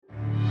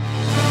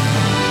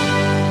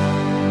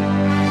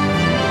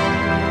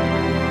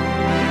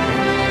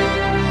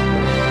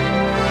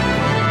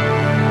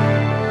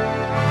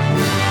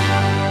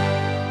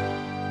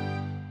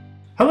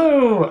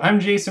I'm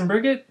Jason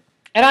Burgett.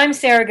 And I'm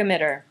Sarah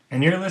Gamitter.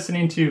 And you're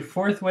listening to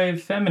Fourth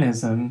Wave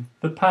Feminism,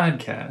 the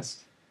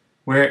podcast,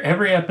 where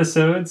every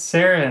episode,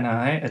 Sarah and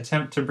I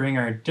attempt to bring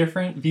our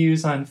different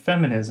views on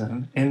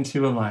feminism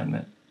into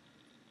alignment.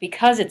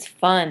 Because it's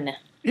fun.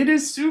 It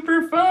is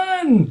super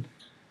fun!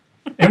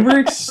 And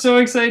we're so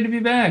excited to be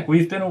back.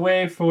 We've been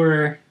away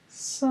for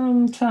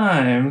some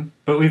time,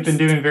 but we've been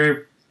doing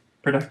very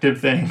productive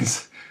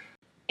things.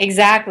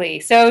 Exactly.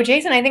 So,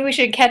 Jason, I think we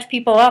should catch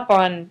people up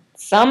on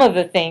some of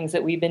the things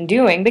that we've been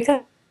doing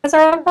because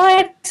our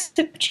lives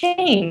have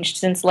changed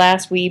since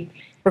last we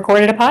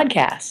recorded a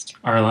podcast.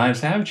 Our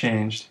lives have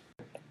changed.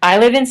 I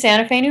live in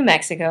Santa Fe, New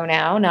Mexico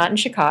now, not in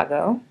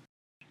Chicago.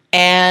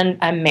 And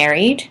I'm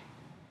married.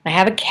 I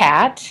have a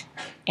cat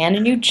and a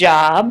new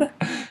job.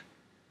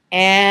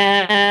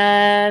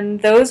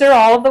 And those are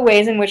all of the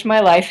ways in which my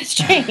life has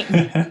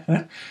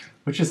changed.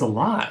 Which is a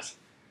lot.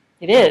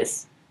 It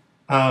is.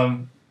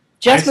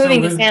 Just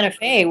moving to Santa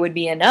Fe would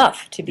be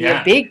enough to be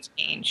a big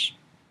change.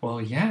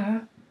 Well, yeah.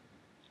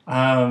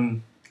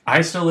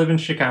 I still live in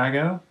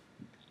Chicago.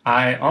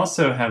 I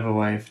also have a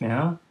wife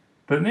now,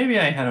 but maybe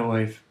I had a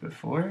wife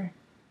before.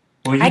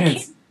 Well,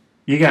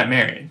 you got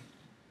married.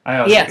 I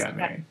also got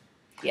married.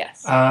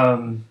 Yes.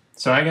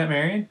 So I got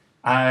married.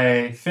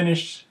 I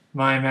finished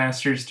my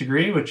master's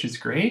degree, which is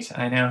great.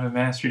 I now have a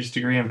master's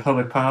degree in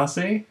public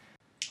policy.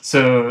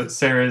 So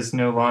Sarah's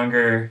no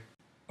longer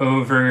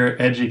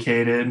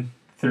over-educated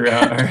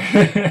throughout our...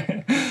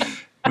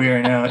 We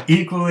are now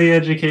equally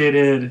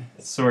educated,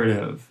 sort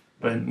of,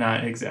 but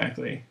not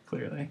exactly,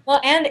 clearly. Well,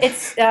 and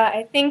it's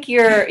I think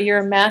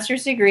your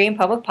master's degree in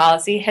public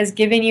policy has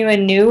given you a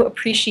new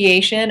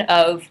appreciation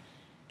of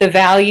the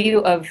value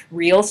of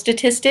real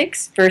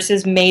statistics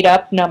versus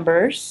made-up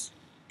numbers.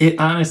 It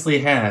honestly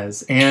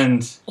has,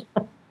 and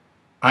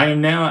I am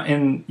now,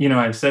 and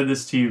I've said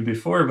this to you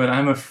before, but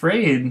I'm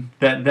afraid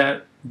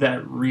that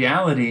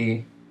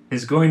reality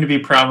is going to be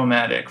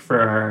problematic for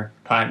our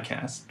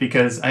podcast,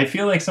 because I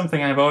feel like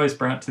something I've always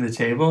brought to the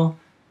table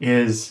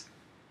is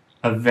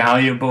a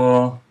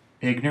valuable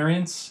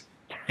ignorance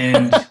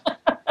and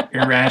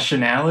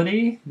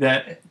irrationality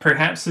that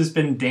perhaps has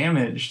been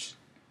damaged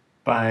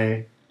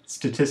by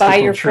statistical by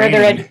your training.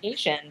 Further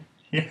education.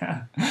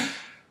 Yeah.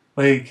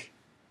 Like,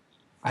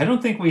 I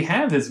don't think we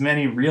have as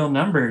many real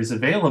numbers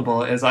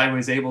available as I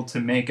was able to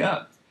make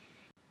up.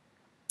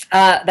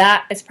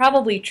 That is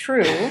probably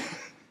true.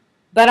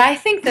 But I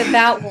think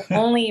that will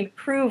only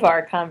improve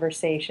our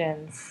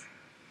conversations.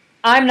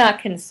 I'm not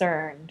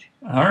concerned.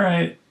 All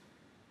right.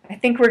 I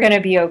think we're going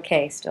to be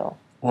okay still.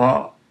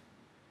 Well,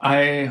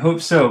 I hope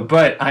so,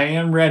 but I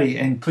am ready,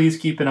 and please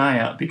keep an eye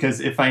out,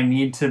 because if I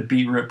need to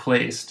be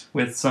replaced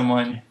with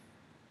someone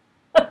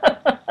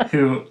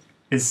who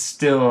is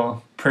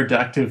still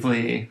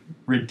productively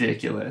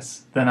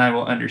ridiculous, then I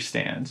will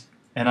understand,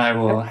 and I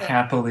will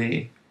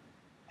happily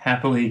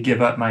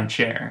give up my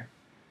chair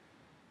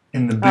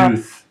in the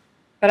booth.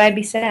 But I'd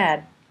be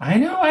sad. I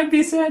know, I'd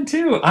be sad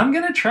too. I'm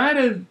going to try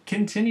to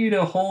continue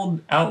to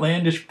hold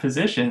outlandish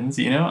positions,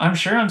 I'm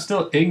sure I'm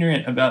still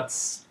ignorant about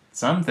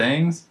some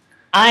things.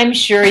 I'm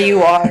sure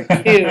you are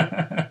too.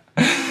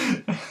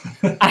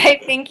 I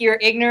think your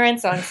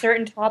ignorance on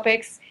certain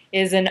topics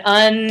is an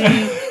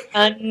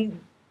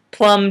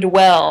unplumbed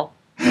well.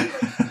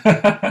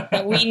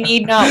 But we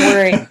need not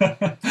worry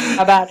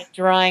about it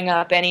drying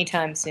up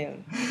anytime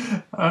soon.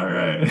 All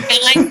right. And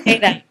I say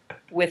that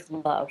with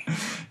love.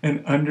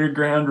 An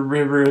underground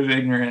river of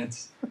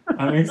ignorance.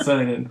 I'm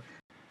excited.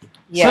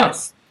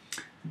 Yes.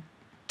 So,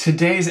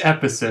 today's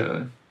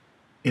episode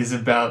is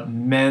about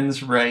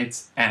men's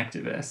rights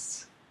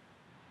activists,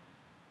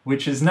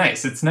 which is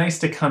nice. It's nice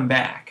to come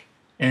back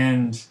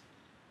and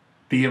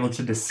be able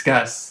to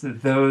discuss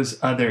those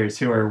others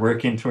who are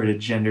working toward a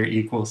gender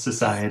equal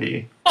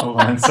society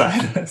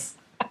alongside us.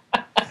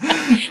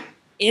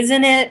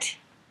 Isn't it?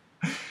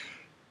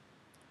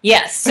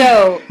 Yes,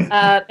 so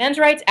men's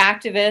rights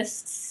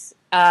activists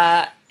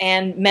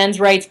and men's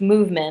rights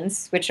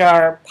movements, which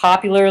are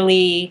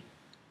popularly,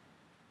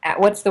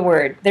 what's the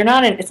word?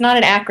 It's not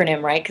an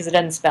acronym, right? Because it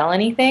doesn't spell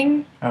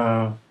anything. Oh,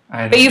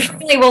 I don't know. But you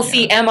frequently will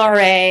see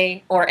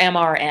MRA or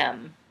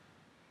MRM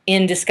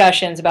in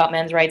discussions about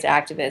men's rights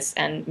activists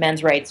and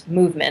men's rights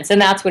movements,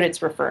 and that's what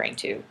it's referring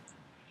to.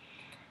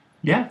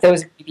 Yeah.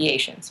 Those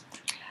abbreviations.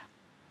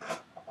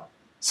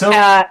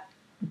 So...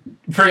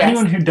 For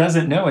anyone who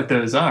doesn't know what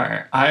those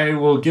are, I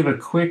will give a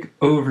quick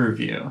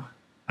overview.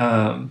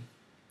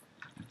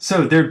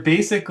 So they're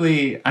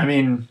basically,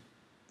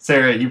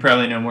 Sarah, you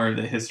probably know more of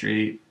the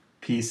history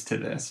piece to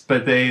this,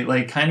 but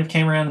they kind of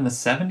came around in the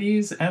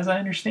 70s, as I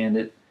understand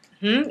it.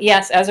 Mm-hmm.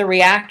 Yes, as a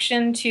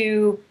reaction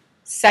to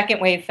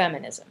second wave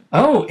feminism.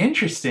 Oh,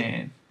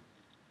 interesting.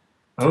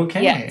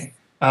 Okay. Yes.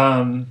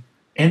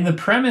 And the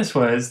premise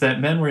was that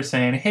men were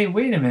saying, hey,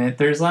 wait a minute,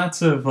 there's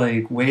lots of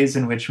ways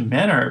in which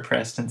men are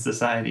oppressed in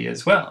society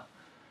as well.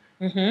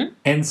 Mm-hmm.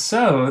 And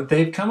so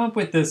they've come up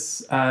with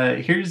this,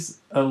 here's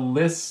a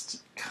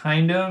list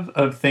kind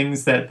of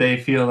things that they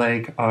feel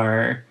like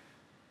are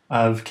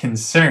of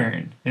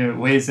concern,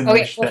 ways in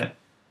which that...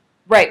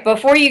 Right.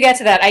 Before you get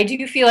to that, I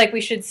do feel like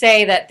we should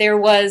say that there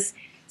was,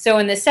 so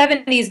in the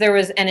 70s, there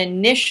was an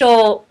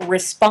initial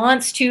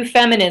response to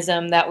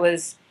feminism that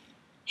was,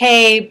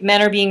 hey,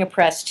 men are being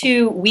oppressed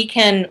too. We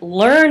can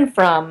learn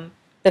from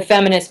the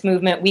feminist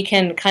movement. We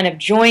can kind of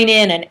join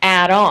in and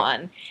add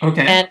on.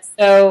 Okay. And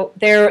so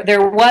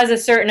there was a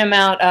certain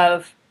amount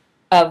of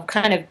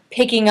kind of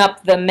picking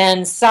up the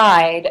men's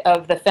side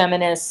of the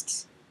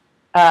feminist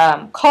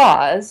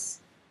cause.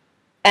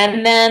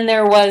 And then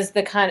there was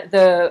the kind of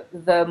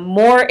the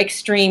more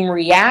extreme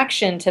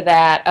reaction to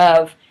that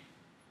of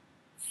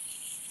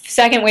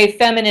second wave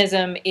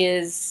feminism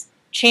is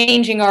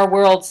changing our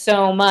world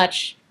so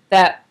much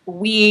that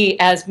we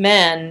as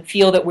men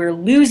feel that we're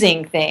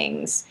losing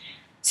things.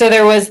 So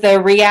there was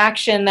the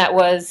reaction that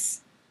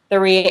was the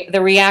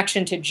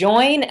reaction to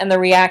join and the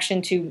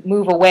reaction to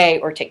move away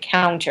or to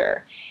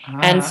counter.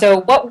 And Ah,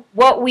 so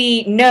what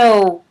we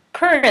know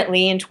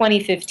currently in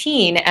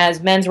 2015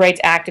 as men's rights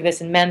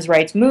activists and men's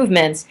rights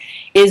movements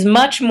is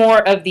much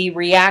more of the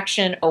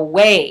reaction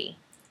away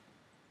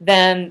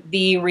than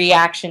the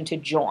reaction to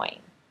join.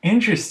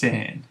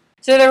 interesting.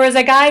 So there was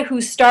a guy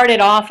who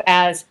started off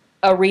as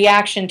a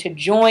reaction to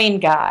join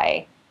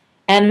guy,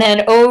 and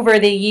then over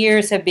the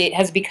years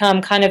has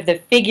become kind of the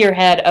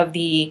figurehead of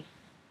the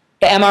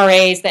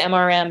MRAs, the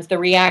MRMs, the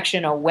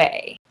reaction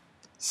away.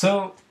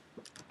 So,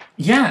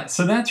 yeah,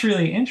 so that's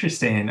really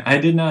interesting. I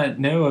did not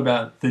know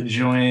about the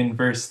join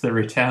versus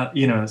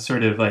the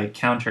sort of like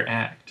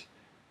counteract.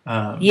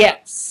 Um,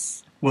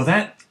 Yes. well,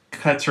 that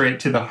cuts right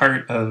to the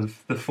heart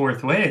of the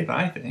fourth wave,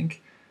 I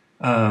think.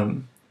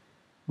 Um,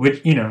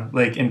 which,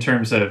 like in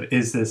terms of,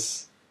 is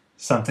this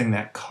something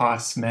that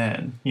costs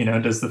men?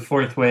 Does the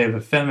fourth wave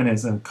of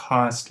feminism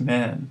cost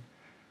men,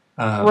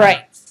 um,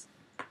 Right.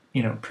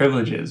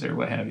 privileges or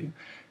what have you?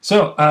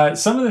 So,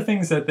 some of the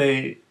things that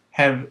they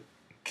have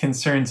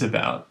concerns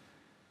about,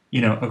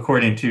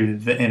 according to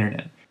the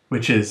internet,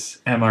 which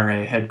is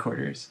MRA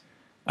headquarters,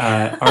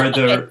 are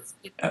the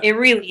It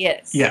really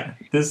is. yeah,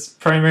 this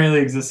primarily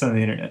exists on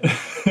the internet.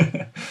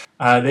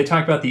 They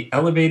talk about the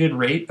elevated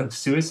rate of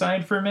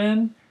suicide for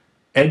men,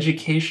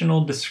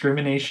 educational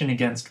discrimination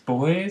against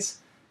boys,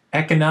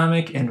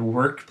 economic and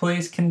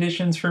workplace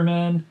conditions for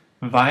men,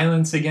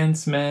 violence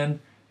against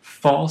men,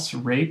 false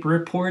rape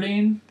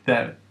reporting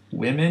that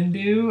women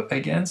do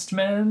against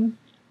men,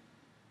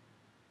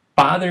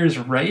 fathers'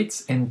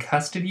 rights in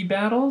custody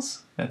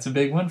battles. That's a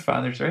big one,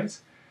 fathers'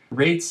 rights.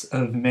 Rates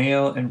of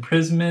male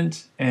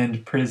imprisonment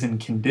and prison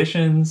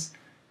conditions.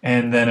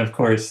 And then, of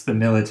course, the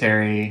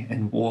military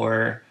and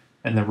war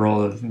and the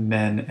role of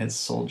men as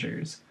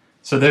soldiers.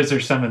 So those are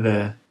some of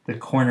the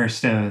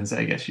cornerstones,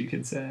 I guess you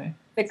could say.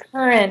 The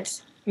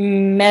current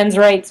men's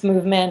rights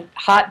movement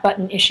hot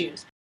button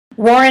issues.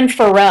 Warren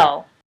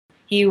Farrell,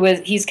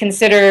 he's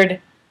considered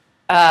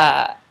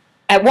at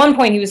one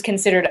point he was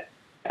considered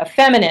a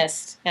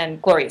feminist,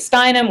 and Gloria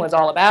Steinem was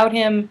all about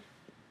him.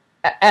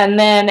 And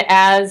then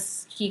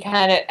as he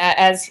kind of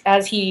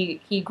as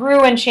he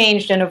grew and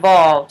changed and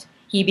evolved,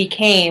 he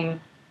became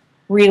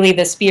really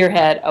the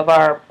spearhead of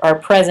our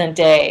present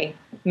day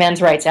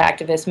men's rights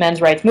activists, men's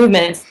rights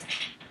movements.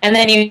 And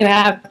then you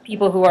have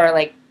people who are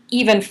like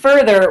even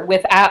further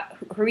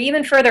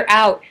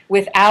out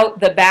without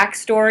the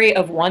backstory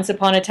of Once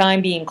Upon a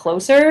Time being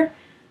closer.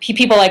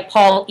 People like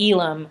Paul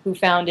Elam, who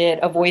founded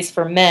A Voice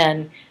for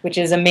Men, which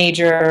is a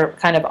major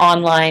kind of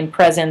online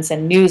presence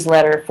and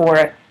newsletter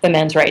for the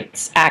men's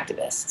rights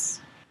activists.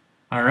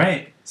 All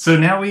right. So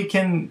now we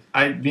can,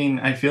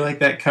 I feel like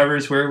that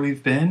covers where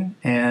we've been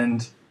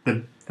and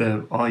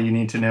the all you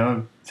need to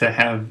know to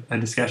have a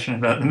discussion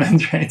about the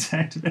men's rights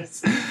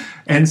activists.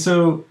 And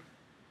so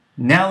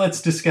now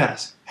let's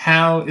discuss,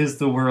 how is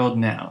the world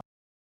now?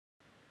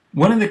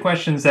 One of the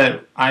questions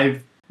that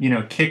I've,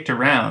 kicked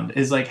around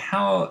is like,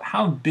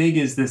 how big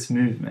is this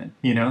movement,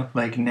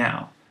 like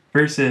now,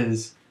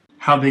 versus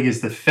how big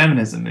is the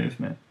feminism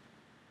movement,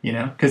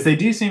 because they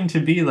do seem to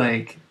be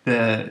like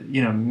the,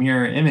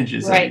 mirror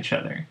images of each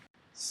other,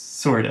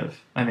 sort of.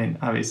 I mean,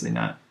 obviously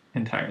not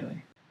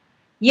entirely.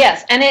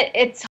 Yes, and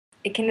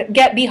it can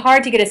be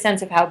hard to get a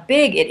sense of how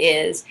big it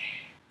is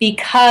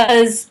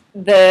because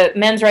the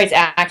men's rights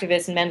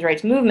activists and men's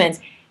rights movements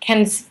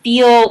can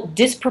feel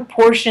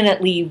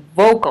disproportionately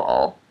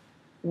vocal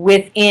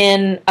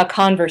within a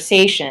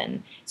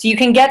conversation. So you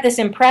can get this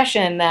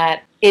impression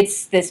that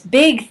it's this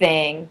big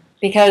thing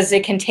because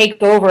it can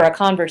take over a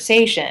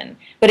conversation,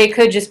 but it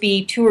could just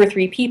be two or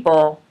three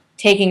people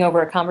taking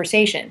over a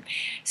conversation.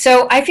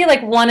 So I feel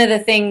like one of the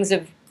things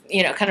of,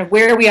 kind of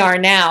where we are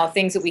now,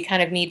 things that we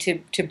kind of need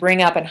to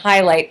bring up and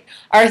highlight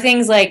are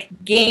things like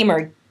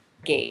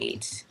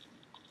Gamergate,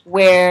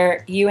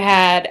 where you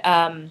had,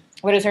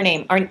 what is her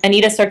name?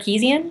 Anita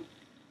Sarkeesian,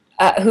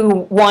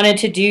 who wanted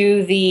to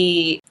do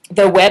the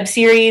web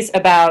series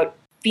about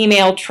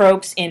female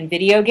tropes in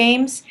video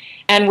games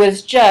and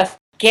was just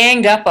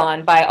ganged up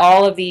on by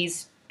all of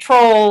these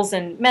trolls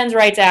and men's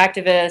rights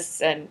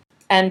activists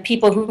and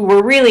people who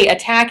were really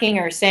attacking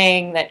her,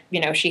 saying that,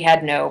 she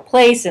had no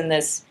place in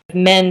this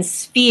men's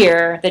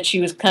sphere, that she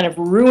was kind of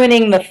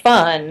ruining the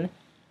fun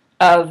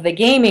of the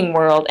gaming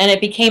world, and it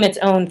became its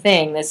own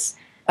thing. This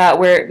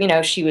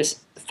where she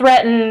was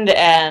threatened,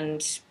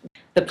 and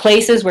the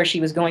places where she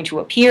was going to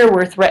appear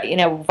were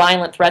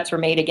violent threats were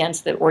made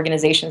against the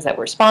organizations that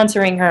were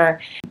sponsoring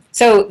her.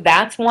 So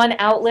that's one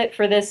outlet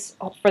for this,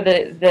 for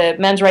the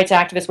men's rights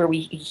activists, where we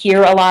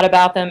hear a lot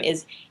about them,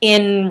 is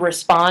in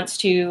response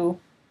to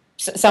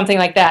something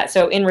like that.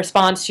 So in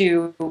response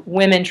to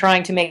women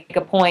trying to make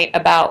a point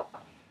about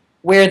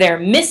where they're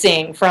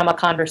missing from a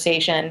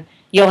conversation,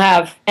 you'll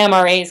have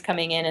MRAs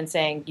coming in and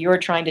saying, "You're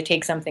trying to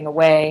take something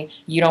away.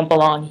 You don't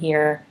belong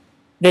here.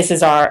 This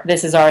is our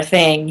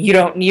thing.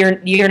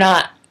 You're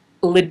not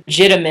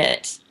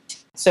legitimate,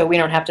 so we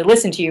don't have to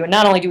listen to you. And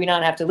not only do we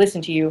not have to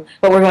listen to you,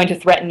 but we're going to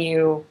threaten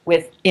you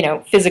with,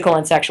 physical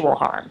and sexual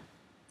harm."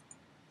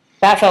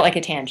 That felt like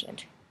a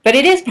tangent, but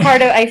it is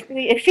part of. I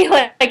feel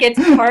like it's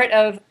part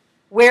of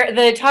where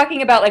the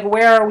talking about, like,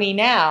 where are we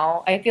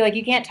now. I feel like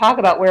you can't talk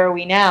about where are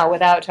we now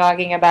without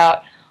talking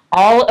about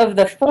all of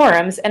the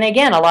forums, and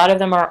again, a lot of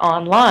them are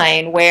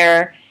online,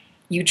 where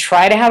you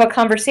try to have a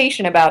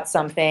conversation about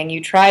something.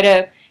 You try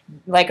to,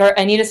 like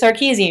Anita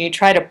Sarkeesian, you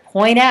try to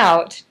point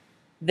out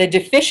the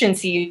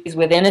deficiencies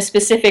within a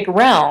specific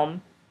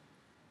realm,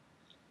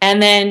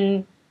 and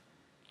then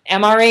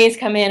MRAs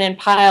come in and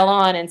pile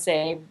on and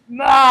say,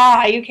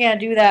 you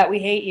can't do that, we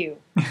hate you.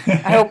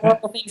 I hope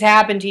horrible things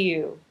happen to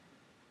you.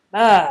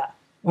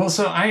 Well,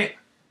 so I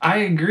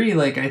agree.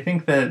 Like, I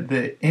think that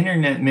the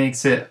internet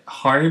makes it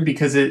hard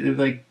because it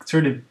like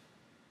sort of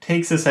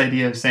takes this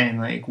idea of saying,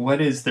 like, what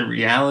is the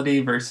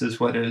reality versus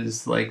what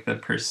is, like, the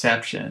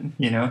perception,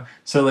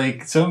 So,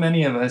 like, so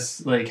many of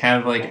us, like,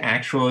 have, like,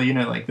 actual,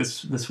 like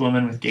this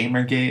woman with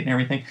Gamergate and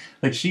everything,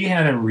 like, she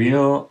had a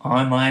real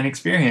online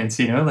experience,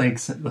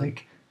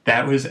 like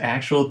that was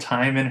actual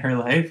time in her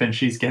life, and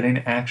she's getting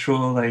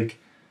actual, like,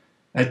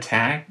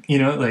 attack,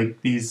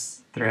 like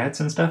these threats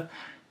and stuff,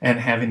 and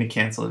having to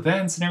cancel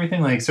events and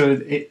everything. Like, so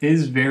it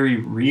is very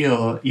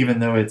real, even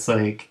though it's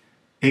like,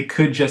 it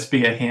could just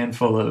be a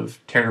handful of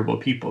terrible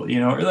people,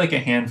 or like a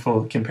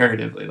handful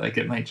comparatively. Like,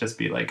 it might just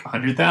be like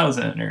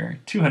 100,000 or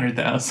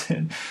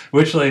 200,000,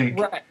 which, like,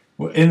 right,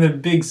 in the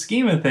big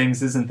scheme of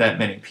things isn't that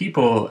many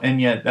people,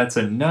 and yet that's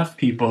enough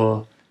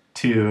people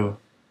to,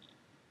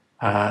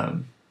 I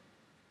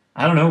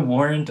don't know,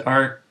 warrant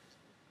our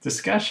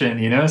discussion,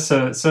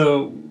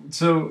 So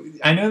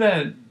I know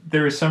that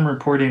there was some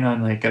reporting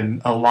on, like,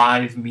 a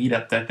live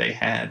meetup that they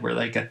had where,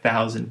 like,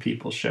 1,000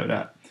 people showed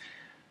up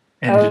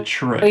in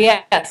Detroit. Oh,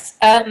 yes.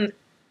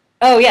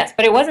 Yes,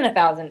 but it wasn't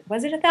 1,000.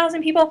 Was it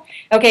 1,000 people?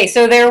 Okay,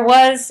 so there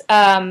was,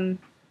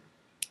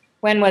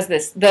 when was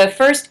this? The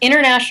first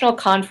International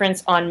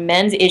Conference on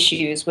Men's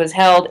Issues was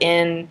held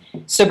in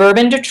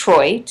suburban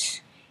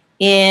Detroit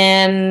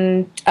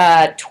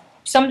at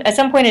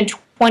some point in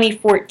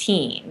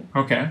 2014.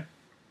 Okay.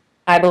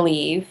 I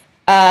believe.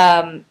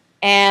 And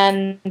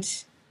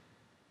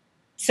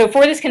so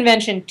for this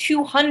convention,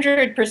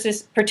 200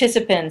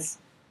 participants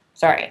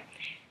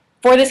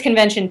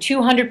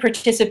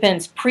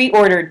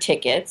pre-ordered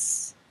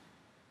tickets.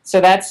 So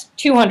that's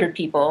 200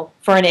 people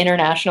for an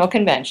international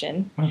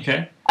convention.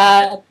 Okay.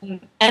 And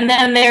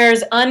then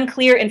there's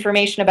unclear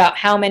information about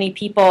how many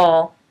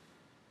people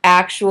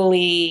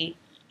actually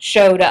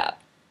showed up.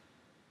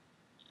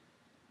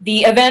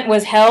 The event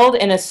was held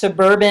in a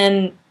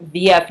suburban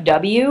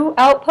VFW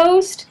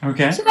outpost.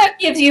 Okay. So that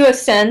gives you a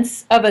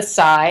sense of a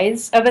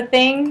size of a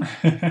thing.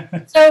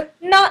 So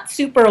not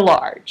super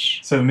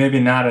large. So maybe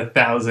not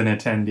 1,000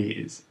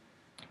 attendees.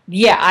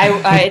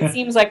 Yeah, it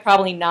seems like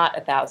probably not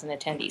 1,000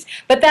 attendees.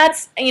 But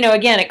that's,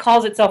 again, it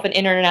calls itself an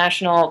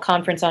International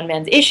Conference on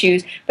Men's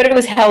Issues, but it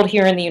was held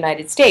here in the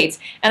United States.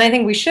 And I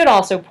think we should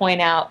also point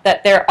out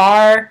that there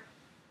are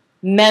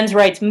men's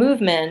rights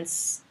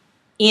movements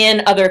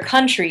in other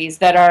countries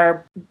that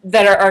are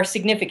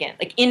significant.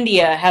 Like,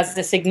 India has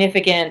a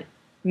significant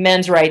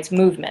men's rights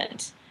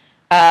movement.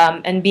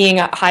 And being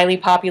a highly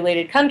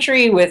populated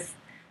country with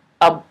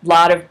a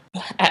lot of,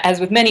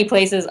 as with many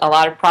places, a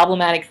lot of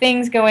problematic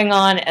things going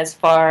on as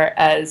far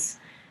as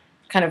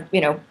kind of,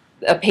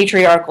 a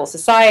patriarchal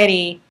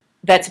society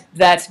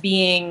that's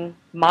being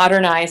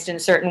modernized in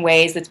certain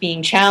ways, that's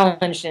being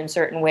challenged in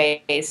certain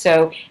ways.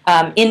 So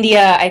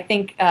India, I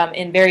think,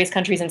 in various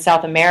countries in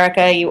South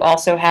America, you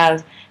also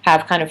have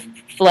kind of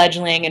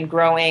fledgling and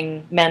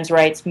growing men's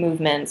rights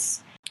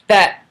movements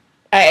that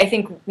I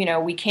think,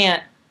 we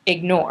can't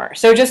ignore.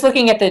 So just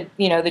looking at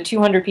the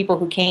 200 people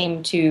who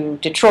came to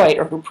Detroit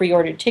or who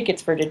pre-ordered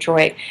tickets for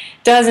Detroit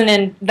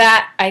and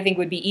that, I think,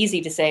 would be easy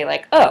to say,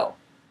 like, oh,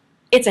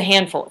 it's a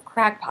handful of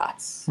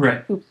crackpots.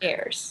 Right. Who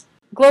cares?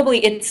 Globally,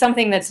 it's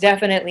something that's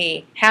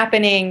definitely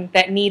happening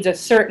that needs a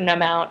certain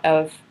amount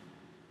of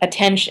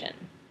attention.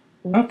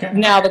 Okay.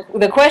 Now,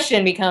 the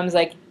question becomes,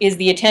 like, is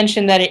the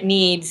attention that it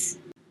needs,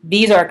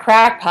 these are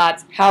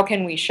crackpots, how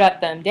can we shut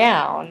them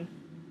down?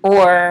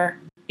 Or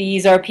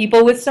these are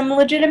people with some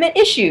legitimate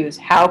issues,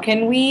 how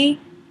can we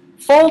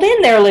fold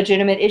in their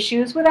legitimate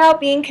issues without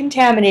being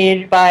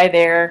contaminated by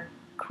their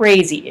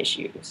crazy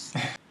issues?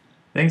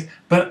 Thanks.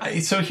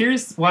 But so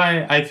here's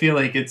why I feel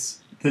like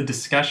it's the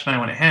discussion I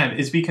want to have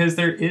is because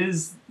there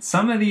is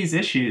some of these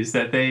issues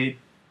that they,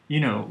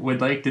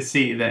 would like to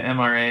see, the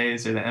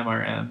MRAs or the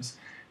MRMs,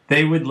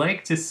 they would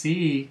like to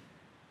see,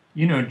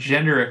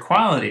 gender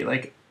equality,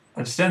 like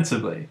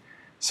ostensibly.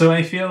 So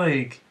I feel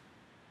like,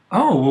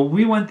 oh, well,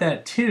 we want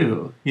that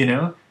too,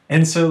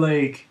 And so,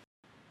 like,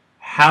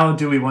 how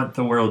do we want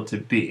the world to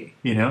be,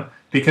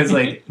 Because,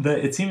 like,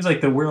 it seems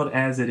like the world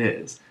as it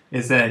is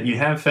that you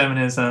have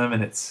feminism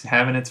and it's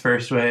having its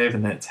first wave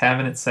and it's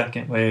having its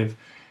second wave.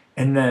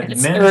 And that and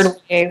its third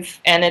wave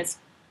and its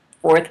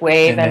fourth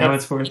wave and now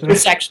it's fourth wave.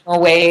 Intersectional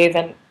wave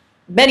and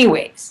many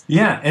waves.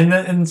 Yeah,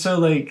 and so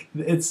like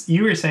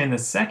you were saying the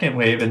second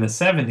wave in the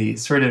 70s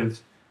sort of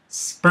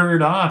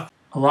spurred off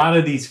a lot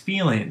of these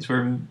feelings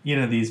where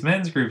these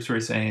men's groups were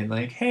saying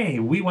like, hey,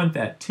 we want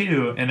that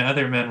too, and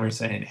other men were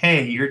saying,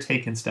 hey, you're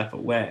taking stuff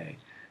away,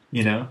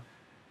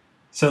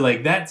 So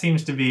like that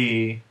seems to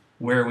be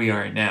where we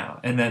are now,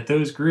 and that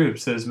those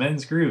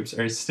men's groups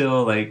are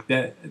still like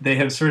that, they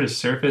have sort of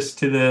surfaced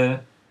to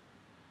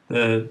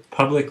the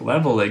public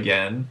level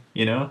again,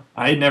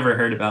 I'd never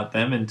heard about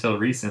them until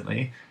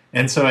recently.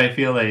 And so I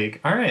feel like,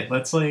 all right,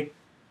 let's like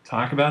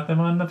talk about them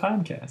on the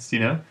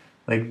podcast,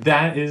 Like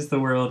that is the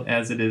world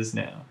as it is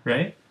now,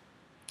 right?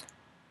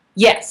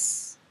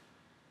 Yes.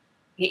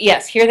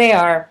 Yes, here they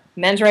are.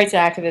 Men's rights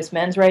activists,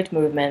 men's rights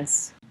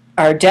movements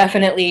are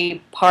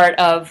definitely part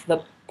of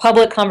the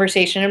public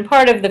conversation and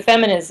part of the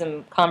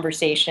feminism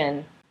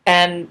conversation.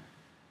 And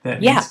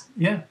yeah,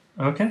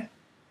 okay.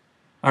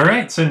 All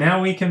right, so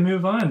now we can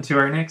move on to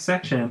our next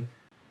section.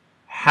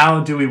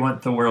 How do we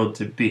want the world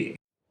to be?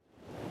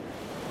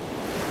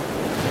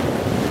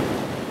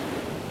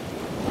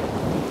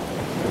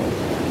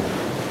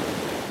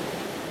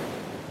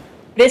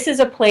 This is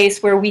a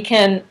place where we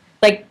can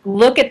like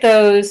look at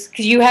those,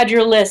 because you had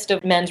your list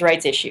of men's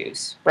rights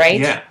issues, right?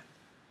 Yeah.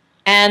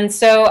 And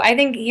so I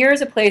think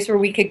here's a place where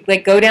we could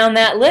like go down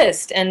that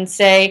list and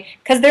say,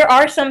 because there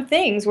are some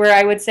things where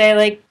I would say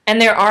like, and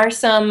there are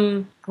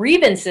some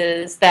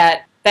grievances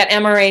that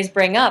MRAs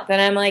bring up,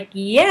 and I'm like,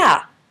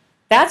 yeah,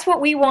 that's what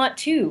we want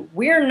too.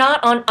 We're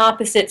not on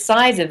opposite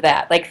sides of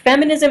that. Like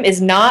feminism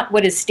is not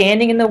what is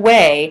standing in the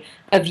way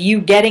of you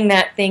getting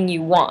that thing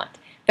you want.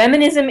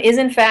 Feminism is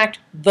in fact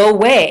the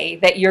way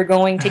that you're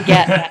going to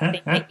get that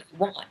thing that you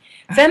want.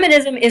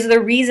 Feminism is the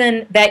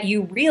reason that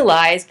you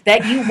realized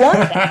that you want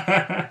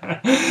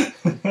that.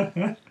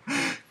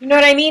 You know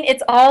what I mean?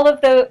 It's all of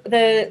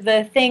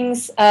the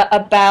things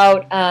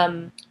about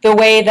the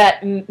way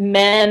that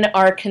men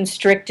are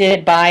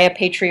constricted by a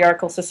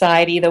patriarchal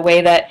society, the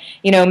way that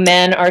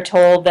men are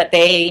told that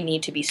they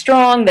need to be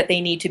strong, that they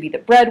need to be the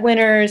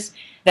breadwinners,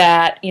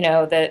 that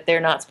that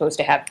they're not supposed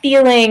to have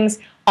feelings.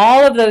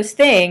 All of those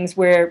things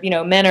where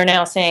men are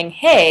now saying,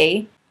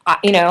 hey,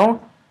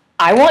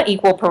 I want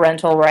equal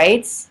parental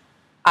rights.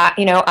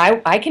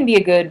 I can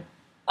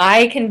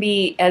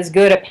be as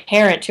good a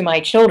parent to my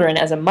children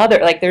as a mother.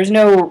 Like, there's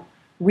no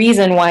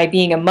reason why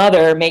being a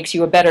mother makes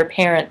you a better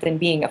parent than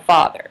being a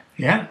father.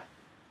 Yeah.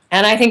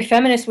 And I think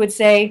feminists would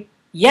say,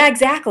 yeah,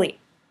 exactly.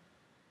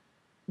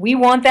 We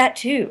want that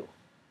too.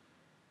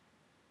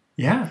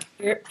 Yeah.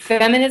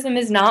 Feminism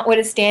is not what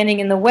is standing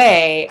in the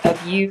way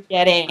of you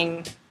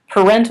getting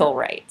parental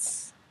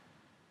rights.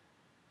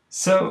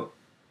 So,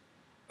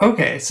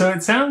 okay, so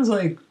it sounds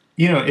like,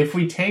 if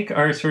we take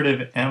our sort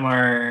of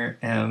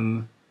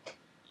MRM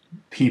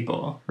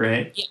people,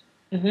 right? Yeah.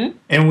 Mm-hmm.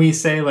 And we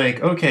say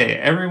like, okay,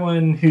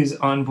 everyone who's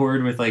on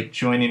board with like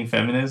joining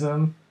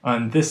feminism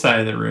on this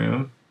side of the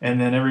room, and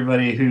then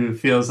everybody who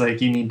feels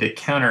like you need to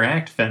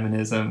counteract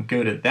feminism,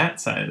 go to that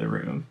side of the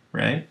room,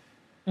 right?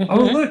 Mm-hmm.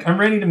 Oh, look, I'm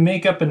ready to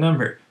make up a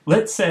number.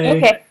 Let's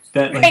say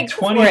that like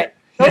 20...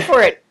 Go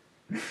for it.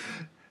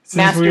 Since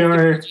Master we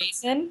are...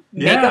 Jason?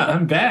 Yeah,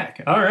 I'm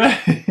back. All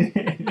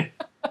right.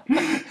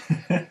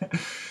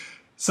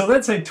 So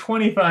let's say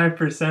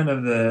 25%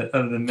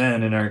 of the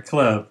men in our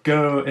club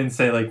go and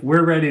say like,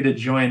 we're ready to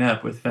join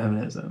up with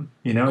feminism.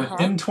 In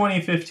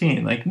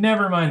 2015, like,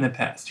 never mind the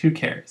past. Who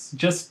cares?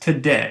 Just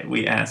today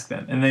we ask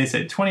them, and they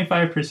say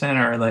 25%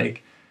 are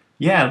like,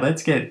 yeah,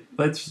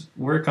 let's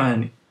work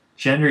on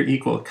gender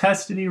equal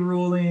custody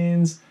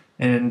rulings,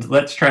 and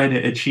let's try to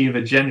achieve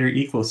a gender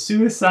equal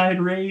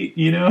suicide rate.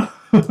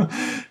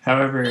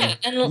 However,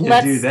 and you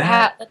let's do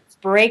that. Let's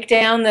break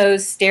down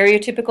those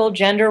stereotypical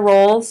gender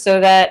roles so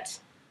that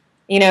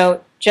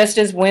just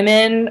as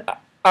women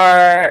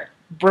are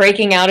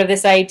breaking out of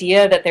this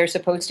idea that they're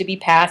supposed to be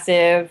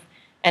passive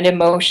and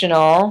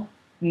emotional,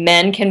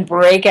 men can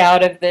break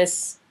out of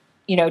this,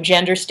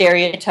 gender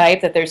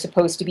stereotype that they're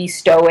supposed to be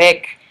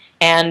stoic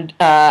and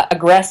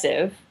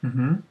aggressive.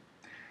 Mm-hmm.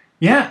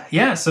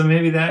 Yeah. So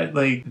maybe that,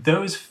 like,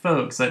 those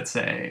folks, let's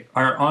say,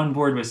 are on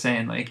board with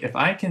saying, like, if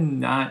I can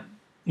not,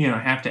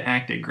 have to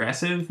act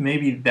aggressive,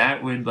 maybe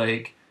that would,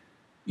 like,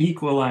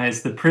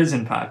 equalize the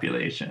prison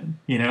population.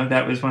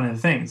 That was one of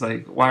the things.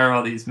 Like, why are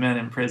all these men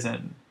in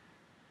prison,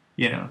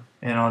 and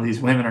all these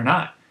women are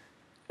not?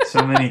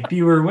 So many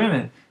fewer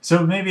women.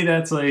 So maybe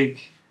that's,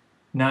 like,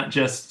 not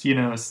just,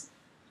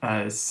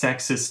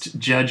 sexist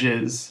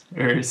judges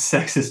or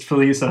sexist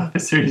police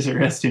officers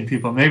arresting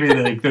people. Maybe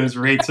like those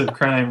rates of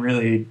crime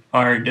really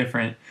are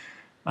different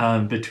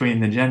between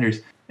the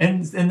genders.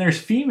 And there's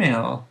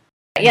female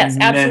Yes,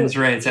 men's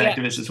absolutely. rights Yeah.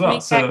 activists as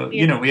well. So,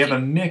 we have a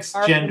mixed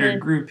gender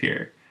group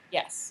here.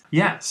 Yes.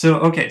 Yeah, so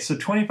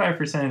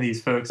 25% of these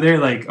folks, they're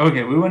like,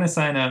 okay, we want to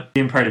sign up,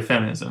 being part of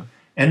feminism.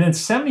 And then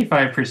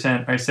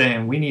 75% are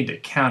saying we need to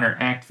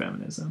counteract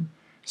feminism.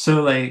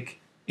 So, like,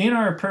 in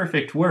our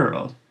perfect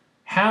world,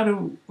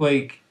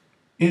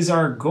 is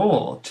our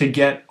goal to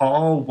get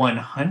all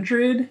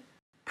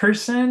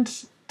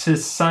 100% to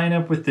sign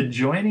up with the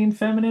joining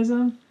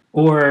feminism?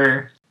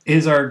 Or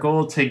is our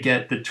goal to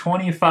get the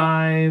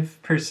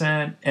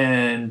 25%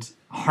 and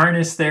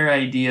harness their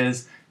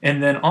ideas,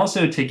 and then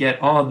also to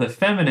get all the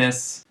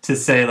feminists to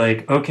say,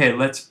 like, okay,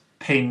 let's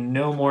pay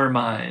no more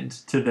mind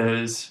to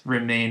those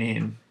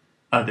remaining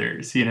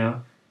others,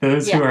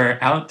 those who are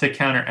out to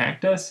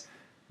counteract us?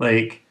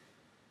 Like,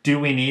 do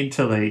we need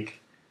to, like,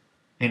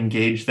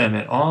 engage them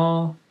at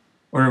all?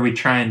 Or are we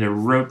trying to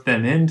rope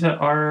them into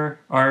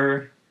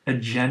our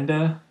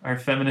agenda, our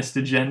feminist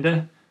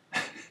agenda?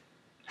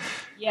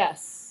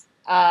 Yes.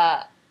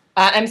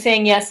 I'm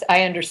saying yes,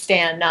 I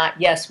understand, not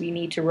yes, we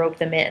need to rope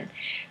them in.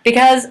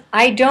 Because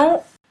I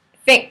don't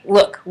think,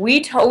 look,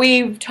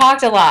 we've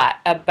talked a lot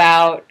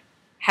about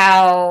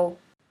how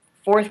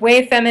fourth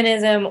wave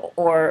feminism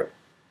or,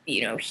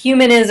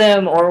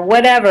 humanism or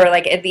whatever,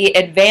 like the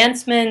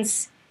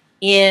advancements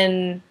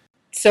in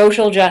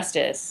social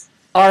justice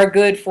are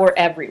good for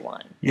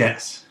everyone.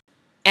 Yes.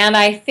 And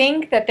I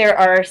think that there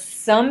are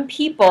some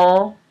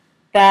people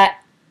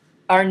that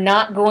are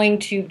not going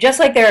to, just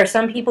like there are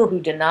some people who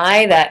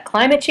deny that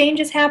climate change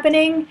is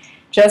happening,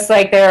 just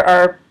like there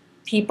are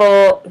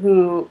people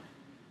who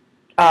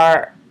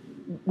are,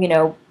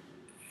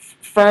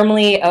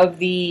 firmly of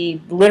the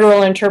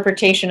literal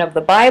interpretation of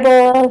the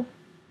Bible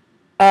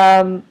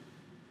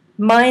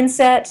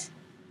mindset.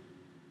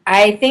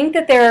 I think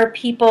that there are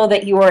people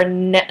that you are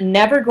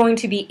never going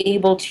to be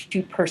able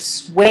to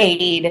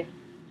persuade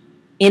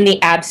in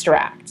the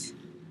abstract.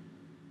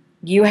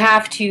 You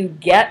have to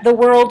get the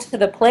world to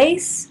the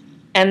place,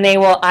 and they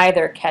will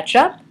either catch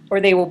up or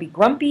they will be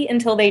grumpy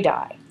until they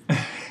die.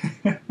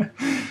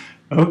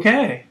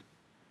 Okay.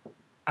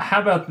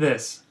 How about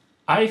this?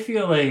 I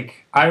feel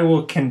like I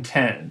will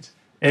contend,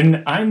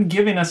 and I'm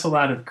giving us a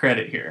lot of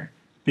credit here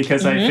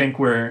because I think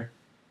we're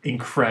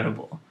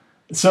incredible.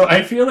 So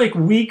I feel like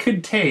we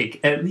could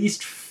take at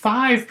least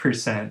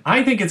 5%.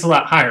 I think it's a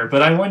lot higher,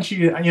 but I want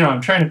you,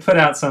 I'm trying to put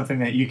out something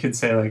that you could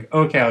say, like,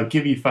 okay, I'll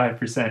give you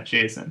 5%,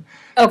 Jason.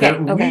 Okay.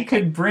 That we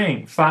could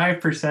bring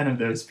 5% of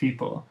those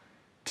people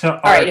to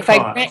All right,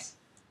 cause.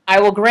 I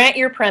will grant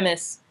your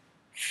premise.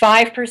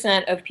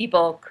 5% of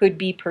people could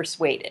be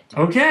persuaded.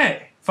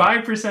 Okay.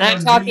 5%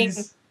 I'm talking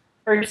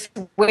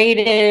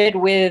persuaded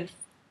with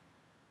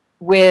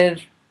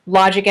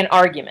logic and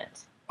argument.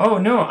 Oh,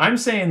 no, I'm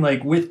saying,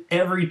 like, with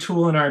every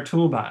tool in our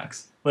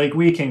toolbox. Like,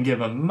 we can give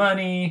them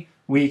money.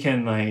 We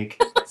can,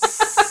 like,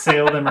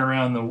 sail them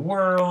around the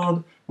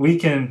world. We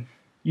can,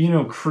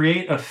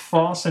 create a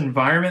false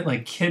environment,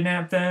 like,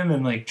 kidnap them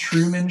and, like,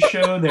 Truman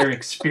Show their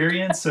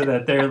experience so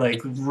that they're,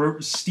 like,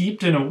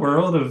 steeped in a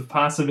world of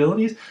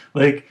possibilities.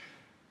 Like,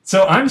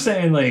 so I'm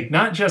saying, like,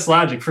 not just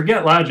logic.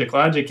 Forget logic.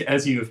 Logic,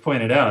 as you have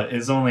pointed out,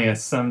 is only a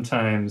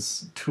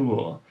sometimes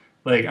tool.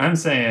 Like, I'm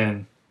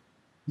saying,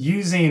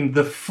 using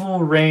the full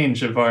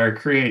range of our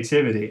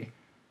creativity,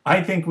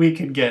 I think we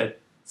could get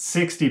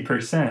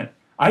 60%.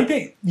 I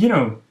think,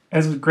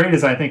 as great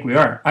as I think we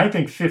are, I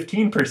think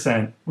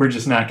 15% we're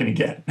just not going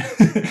to get.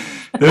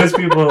 Those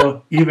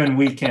people, even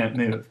we can't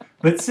move.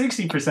 But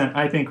 60%,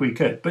 I think we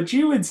could. But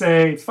you would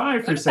say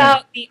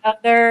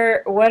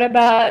 5%. What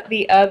about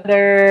the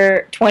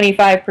other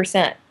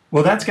 25%?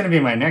 Well, that's going to be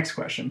my next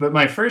question. But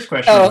my first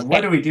question is,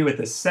 what do we do with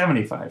the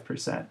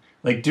 75%?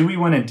 Like, do we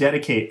want to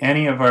dedicate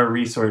any of our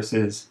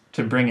resources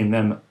to bringing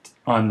them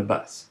on the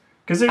bus?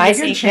 Because there's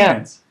a good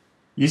chance.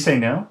 No. You say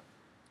no?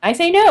 I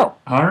say no.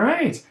 All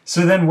right.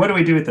 So then what do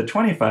we do with the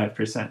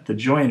 25%, the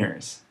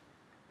joiners?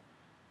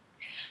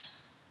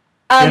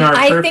 In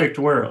our perfect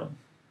world.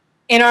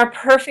 In our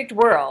perfect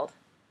world,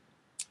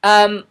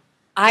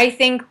 I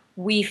think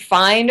we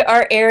find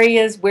our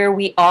areas where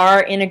we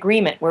are in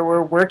agreement, where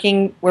we're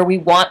working, where we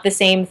want the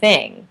same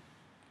thing.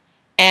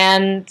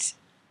 And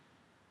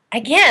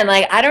again,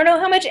 like, I don't know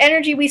how much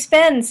energy we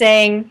spend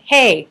saying,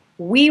 hey,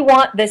 we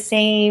want the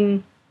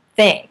same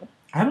thing.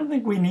 I don't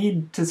think we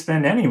need to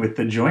spend any with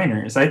the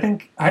joiners. I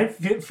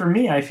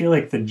feel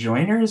like the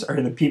joiners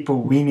are the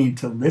people we need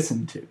to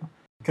listen to.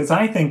 Because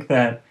I think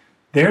that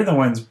they're the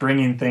ones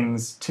bringing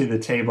things to the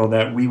table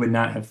that we would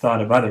not have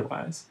thought of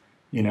otherwise,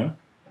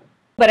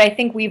 But I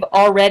think we've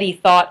already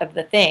thought of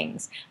the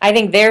things. I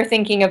think they're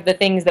thinking of the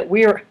things that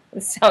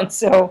it's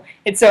so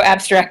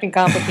abstract and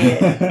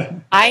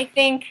complicated. I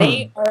think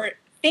they are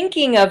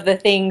thinking of the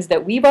things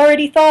that we've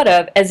already thought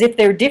of as if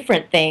they're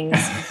different things,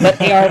 but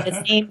they are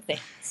the same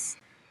things.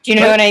 Do you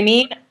know what I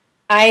mean?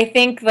 I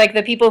think, like,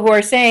 the people who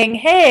are saying,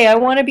 hey, I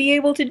want to be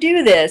able to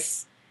do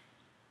this,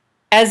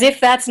 as if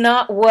that's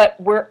not what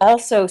we're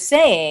also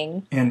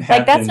saying. And Like,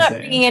 have that's been not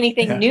bringing saying.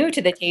 anything Yeah. new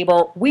to the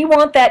table. We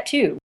want that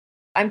too.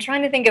 I'm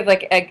trying to think of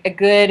like a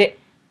good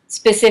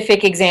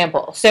specific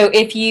example. So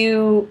if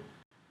you,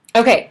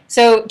 okay,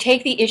 so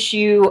take the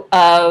issue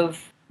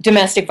of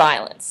domestic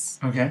violence.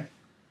 Okay.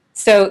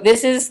 So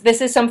this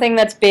is something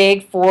that's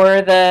big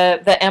for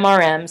the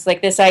MRMs,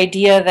 like this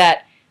idea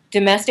that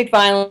domestic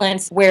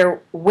violence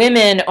where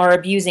women are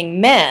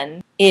abusing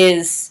men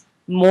is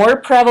more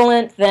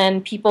prevalent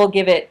than people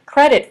give it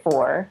credit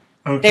for.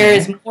 There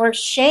is Okay. more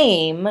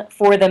shame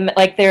for them,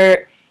 like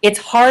it's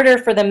harder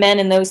for the men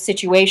in those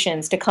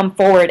situations to come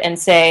forward and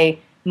say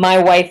my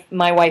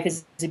wife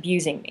is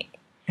abusing me.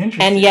 And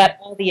Interesting. yet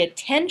all the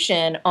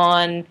attention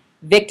on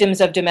victims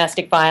of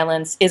domestic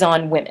violence is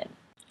on women.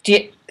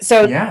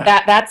 So Yeah.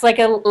 that's like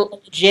a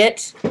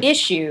legit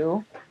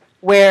issue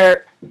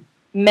where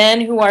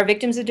men who are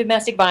victims of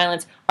domestic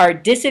violence are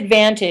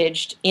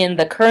disadvantaged in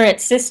the current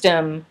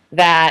system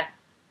that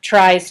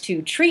tries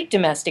to treat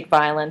domestic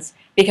violence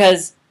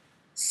because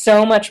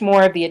so much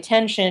more of the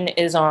attention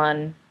is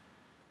on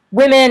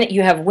women.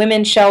 You have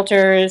women's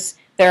shelters.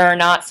 There are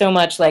not so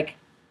much like,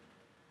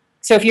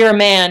 so if you're a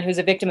man who's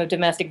a victim of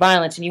domestic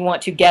violence and you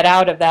want to get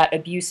out of that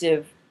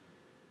abusive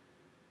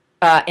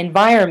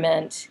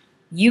environment,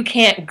 you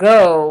can't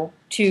go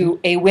to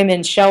a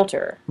women's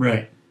shelter.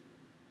 Right.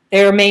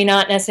 There may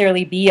not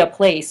necessarily be a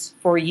place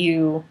for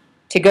you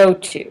to go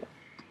to.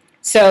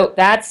 So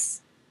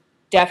that's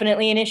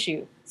definitely an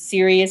issue,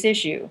 serious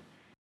issue.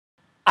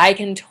 I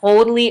can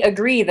totally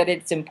agree that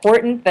it's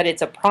important, that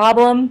it's a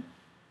problem,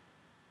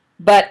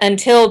 but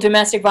until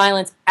domestic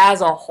violence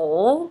as a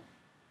whole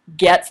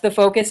gets the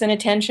focus and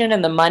attention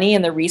and the money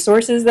and the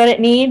resources that it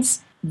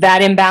needs,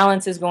 that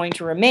imbalance is going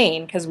to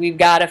remain because we've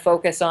got to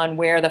focus on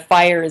where the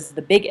fire is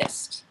the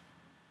biggest.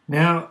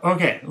 Now,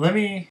 okay, let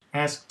me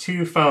ask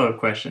 2 follow-up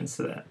questions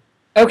to that.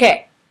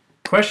 Okay.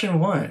 Question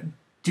 1,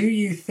 do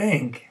you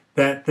think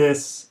that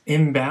this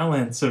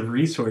imbalance of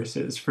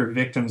resources for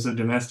victims of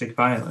domestic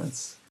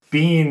violence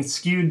being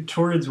skewed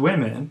towards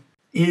women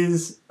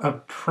is a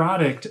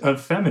product of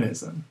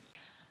feminism?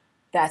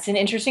 That's an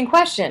interesting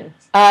question.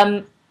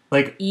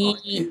 Like,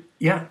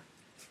 yeah.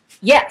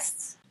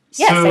 Yes.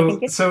 Yes, I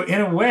think it's... So in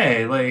a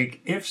way,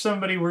 like, if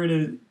somebody were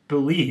to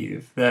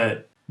believe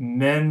that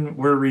men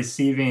were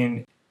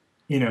receiving,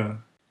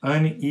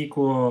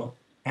 unequal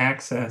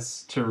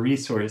access to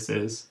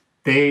resources,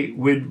 they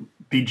would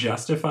be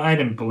justified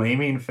in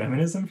blaming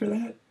feminism for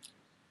that?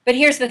 But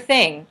here's the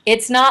thing.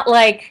 It's not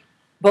like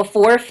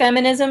before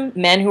feminism,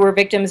 men who were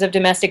victims of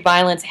domestic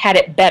violence had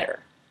it better.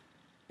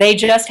 They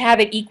just have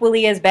it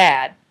equally as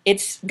bad.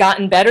 It's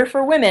gotten better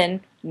for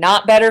women,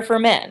 not better for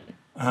men.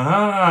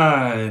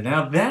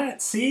 Now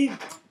that's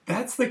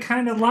the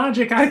kind of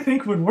logic I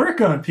think would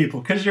work on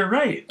people, because you're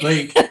right.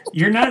 Like,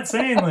 you're not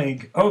saying,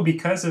 like, oh,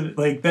 because of,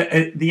 like,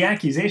 the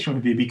accusation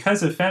would be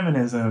because of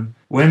feminism,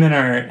 women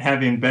are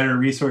having better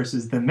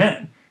resources than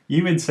men.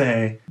 You would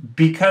say,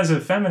 because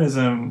of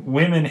feminism,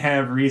 women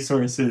have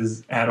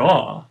resources at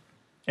all,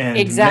 and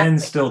Exactly. men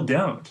still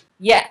don't.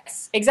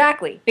 Yes,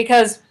 exactly.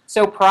 Because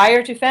so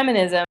prior to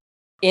feminism,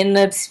 in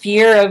the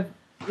sphere of,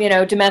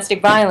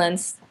 domestic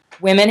violence,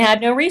 women had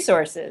no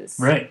resources.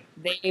 Right.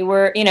 They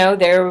were,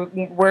 there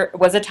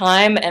was a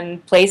time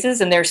and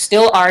places, and there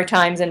still are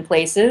times and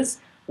places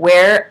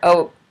where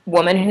a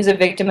woman who's a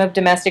victim of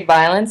domestic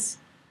violence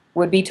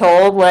would be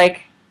told,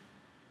 like,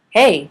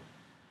 hey,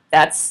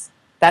 that's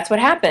what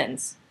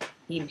happens.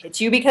 He hits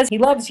you because he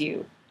loves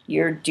you.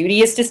 Your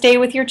duty is to stay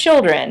with your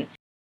children.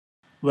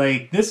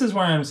 Like, this is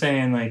where I'm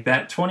saying, like,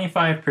 that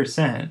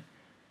 25%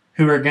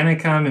 who are going to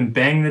come and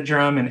bang the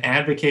drum and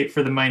advocate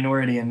for the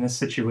minority in this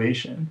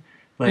situation.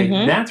 Like,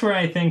 that's where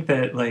I think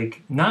that,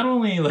 like, not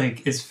only,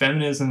 like, is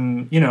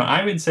feminism,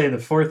 I would say the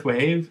fourth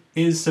wave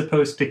is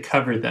supposed to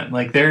cover them.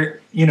 Like,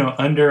 they're,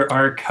 under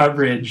our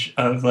coverage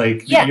of,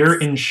 like, Yes. You're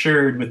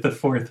insured with the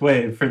fourth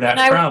wave for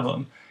that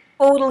problem.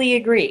 Totally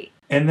agree.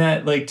 And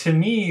that, like, to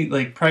me,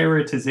 like,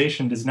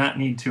 prioritization does not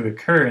need to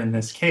occur in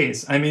this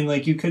case. I mean,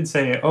 like, you could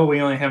say, oh,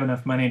 we only have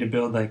enough money to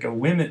build, like,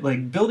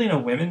 building a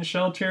women's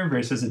shelter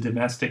versus a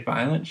domestic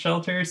violence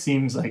shelter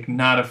seems like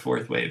not a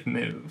fourth wave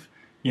move.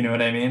 You know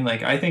what I mean?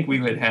 Like, I think we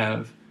would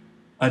have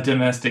a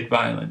domestic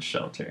violence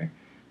shelter.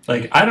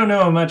 Like, I don't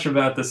know much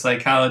about the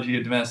psychology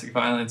of domestic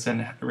violence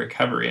and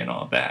recovery and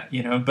all that,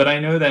 but I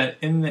know that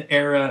in the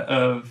era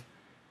of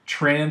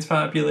trans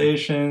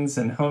populations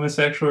and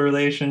homosexual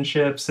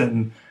relationships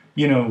and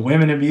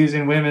women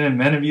abusing women and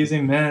men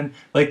abusing men.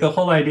 Like, the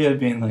whole idea of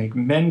being like,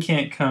 men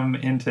can't come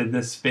into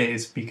this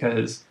space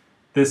because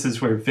this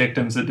is where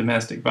victims of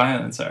domestic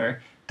violence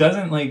are,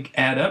 doesn't, like,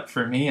 add up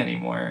for me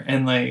anymore.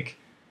 And, like,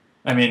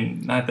 I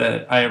mean, not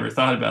that I ever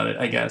thought about it,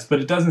 I guess, but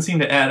it doesn't seem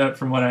to add up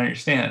from what I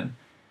understand.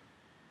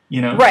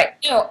 Right.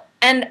 No,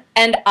 and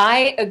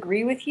I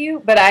agree with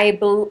you, but I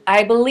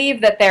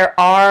believe that there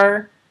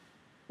are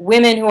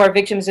women who are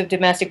victims of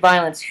domestic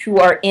violence who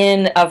are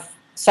in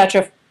such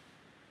a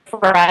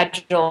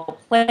fragile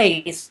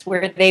place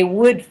where they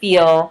would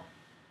feel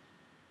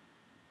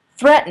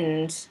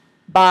threatened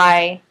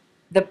by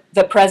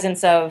the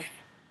presence of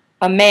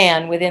a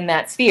man within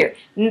that sphere.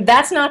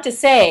 That's not to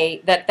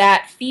say that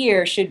that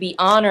fear should be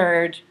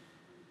honored,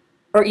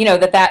 or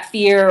that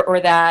fear or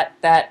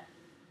that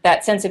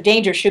sense of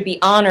danger should be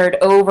honored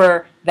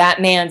over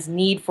that man's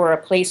need for a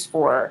place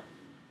for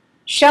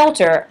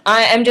shelter.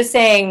 I'm just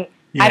saying,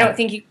 I Yeah. don't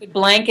think you could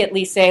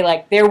blanketly say,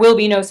 like, there will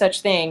be no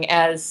such thing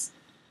as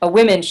a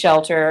women's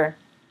shelter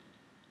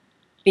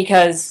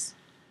because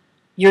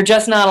you're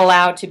just not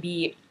allowed to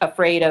be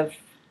afraid of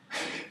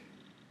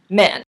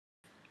men.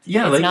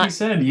 Yeah, It's like you not.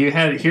 said, you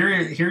had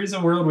here's a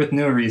world with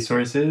no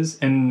resources,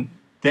 and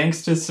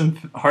thanks to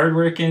some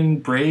hardworking,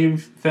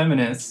 brave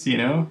feminists,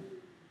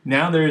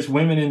 now there's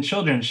women in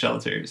children's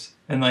shelters,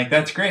 and like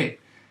that's great.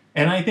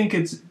 And I think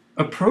it's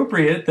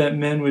appropriate that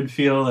men would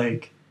feel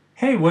like,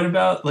 hey, what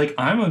about like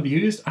I'm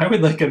abused? I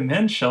would like a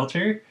men's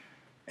shelter.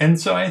 And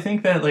so I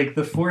think that like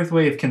the fourth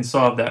wave can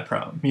solve that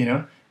problem.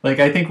 Like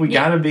I think we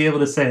Yeah. got to be able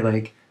to say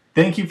like,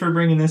 thank you for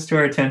bringing this to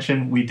our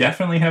attention. We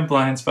definitely have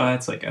blind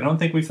spots. Like I don't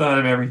think we've thought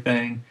of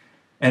everything.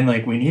 And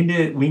like we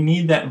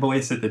need that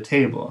voice at the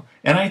table.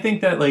 And I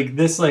think that like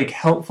this like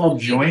helpful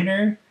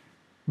joiner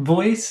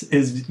voice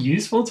is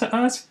useful to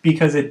us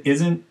because it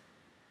isn't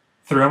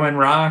throwing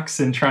rocks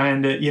and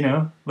trying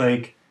to,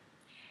 like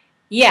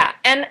Yeah,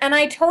 and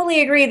I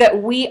totally agree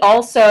that we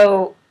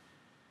also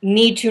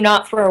need to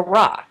not throw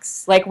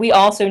rocks. Like, we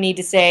also need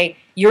to say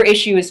your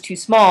issue is too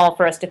small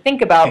for us to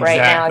think about right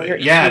now. exactly. Your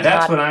issue Yeah,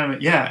 that's what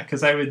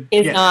because I would,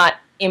 is yeah, not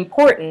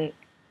important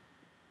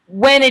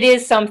when it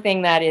is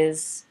something that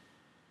is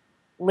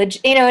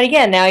legit. And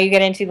again, now you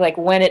get into like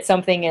when it's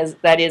something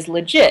that is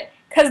legit.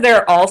 Because there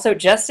are also,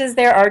 just as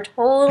there are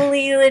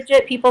totally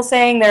legit people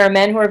saying there are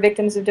men who are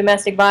victims of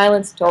domestic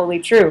violence, totally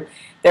true.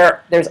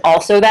 There's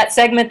also that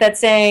segment that's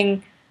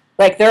saying,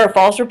 like, there are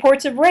false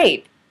reports of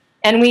rape.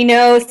 And we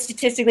know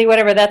statistically,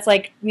 whatever, that's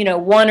like,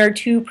 1 or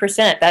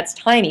 2%. That's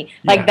tiny.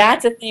 Like, Yeah.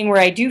 that's a thing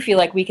where I do feel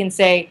like we can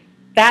say,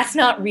 that's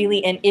not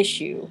really an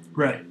issue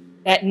right.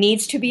 that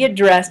needs to be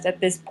addressed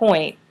at this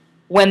point,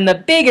 when the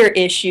bigger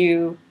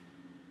issue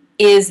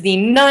is the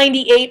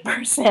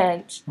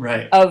 98%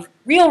 Right. of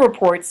real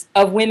reports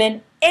of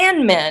women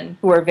and men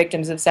who are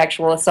victims of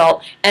sexual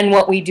assault, and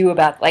what we do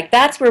about it. Like,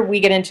 that's where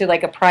we get into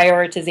like a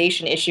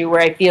prioritization issue,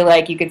 where I feel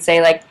like you could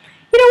say, like,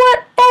 you know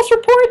what, false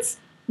reports,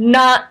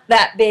 not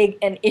that big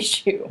an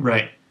issue.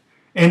 Right.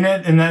 And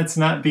that's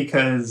not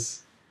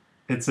because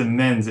it's a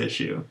men's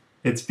issue.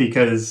 It's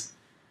because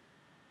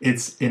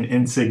it's an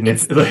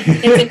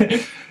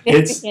insignificant.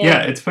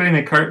 It's putting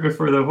the cart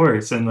before the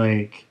horse, and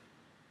like,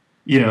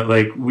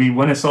 like we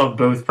want to solve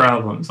both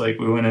problems. Like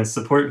we want to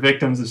support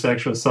victims of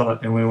sexual assault,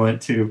 and we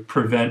want to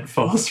prevent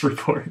false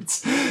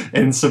reports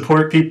and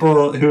support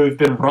people who have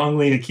been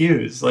wrongly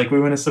accused. Like we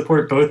want to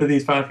support both of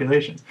these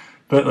populations,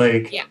 but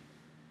like. Yeah.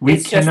 We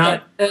it's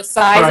cannot just the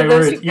size of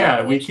those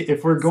two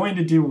if we're going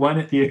to do one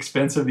at the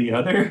expense of the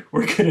other,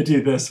 we're going to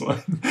do this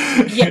one.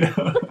 Yeah.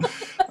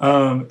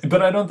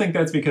 But I don't think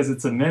that's because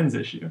it's a men's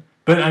issue.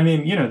 But I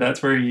mean,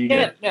 that's where you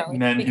get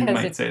men who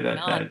might say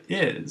that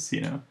is.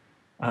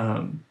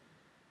 All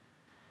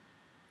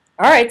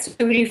right. So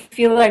do you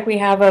feel like we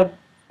have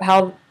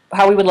how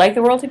we would like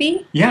the world to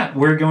be? Yeah,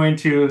 we're going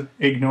to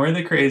ignore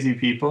the crazy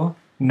people,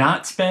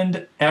 not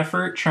spend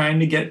effort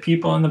trying to get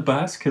people on the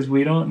bus because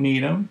we don't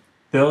need them.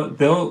 They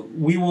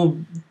will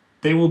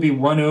be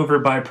won over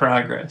by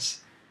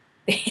progress.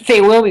 They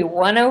will be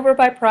won over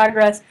by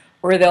progress,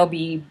 or they'll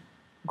be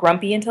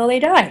grumpy until they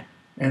die.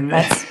 And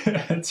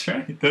that's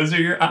right. Those are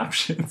your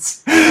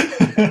options.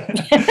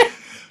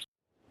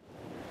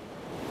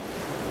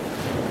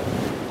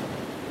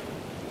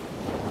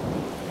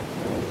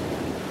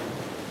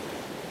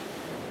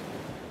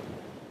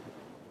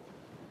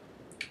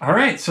 All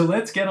right, so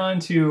let's get on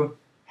to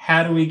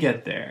how do we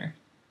get there?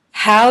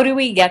 How do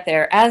we get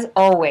there? As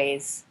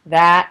always,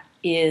 that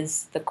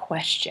is the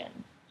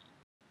question.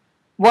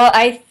 Well,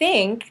 I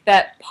think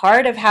that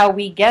part of how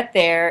we get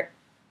there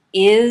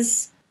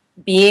is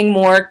being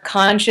more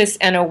conscious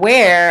and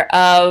aware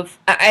of,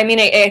 I mean,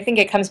 I think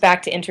it comes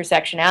back to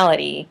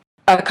intersectionality,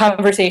 a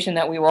conversation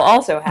that we will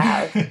also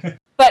have.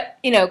 But,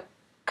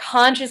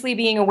 consciously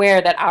being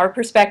aware that our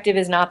perspective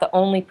is not the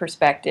only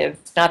perspective,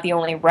 it's not the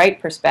only right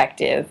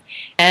perspective,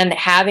 and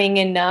having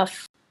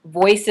enough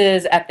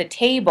voices at the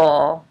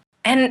table.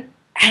 And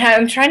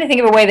I'm trying to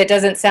think of a way that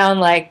doesn't sound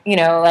like,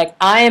 like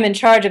I am in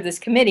charge of this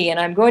committee and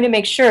I'm going to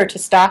make sure to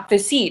stock the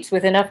seats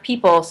with enough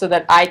people so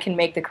that I can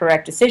make the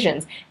correct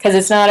decisions. Because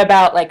it's not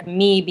about like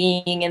me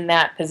being in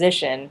that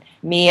position,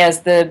 me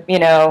as the,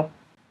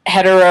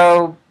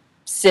 hetero,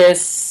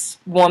 cis,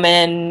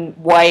 woman,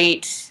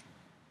 white,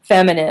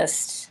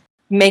 feminist,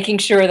 making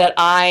sure that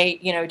I,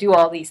 do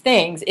all these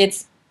things.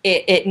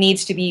 It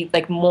needs to be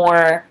like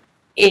more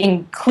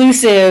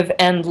inclusive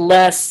and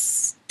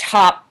less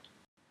top.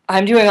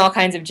 I'm doing all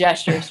kinds of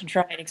gestures to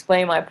try and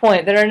explain my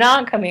point that are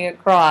not coming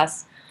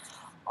across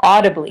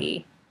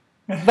audibly.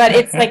 But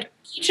it's like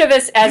each of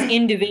us as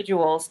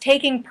individuals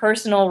taking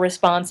personal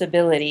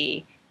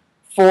responsibility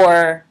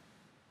for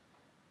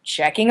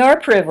checking our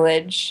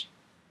privilege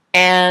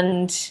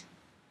and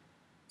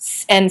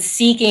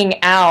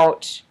seeking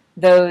out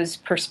those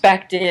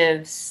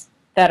perspectives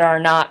that are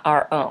not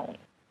our own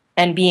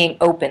and being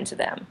open to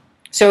them.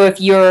 So if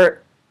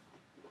you're,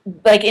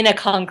 like, in a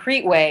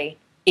concrete way,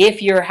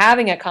 if you're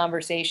having a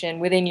conversation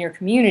within your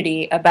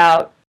community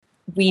about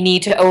we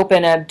need to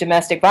open a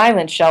domestic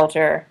violence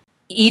shelter,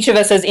 each of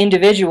us as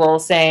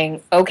individuals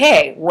saying,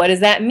 okay, what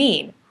does that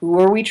mean? Who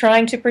are we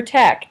trying to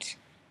protect?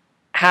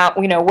 How,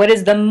 what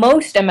is the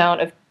most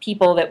amount of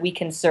people that we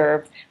can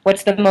serve?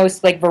 What's the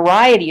most, like,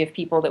 variety of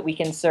people that we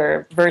can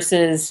serve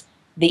versus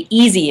the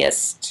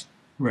easiest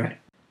Right.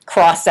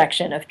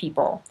 cross-section of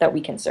people that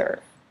we can serve?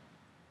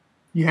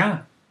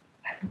 Yeah.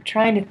 I'm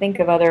trying to think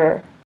of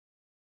other,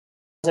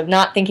 of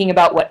not thinking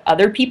about what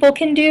other people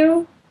can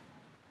do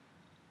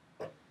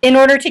in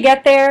order to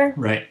get there.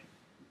 Right.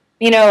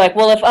 Like,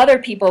 well, if other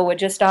people would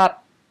just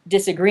stop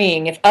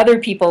disagreeing, if other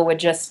people would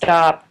just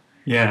stop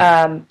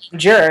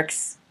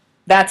jerks,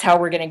 that's how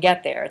we're going to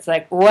get there. It's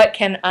like, what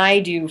can I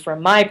do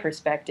from my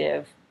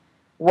perspective?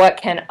 What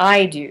can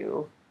I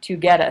do to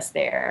get us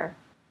there?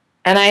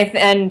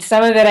 And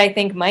some of it, I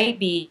think, might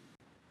be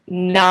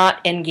not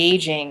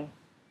engaging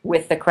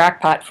with the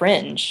crackpot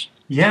fringe.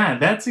 Yeah,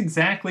 that's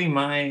exactly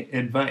my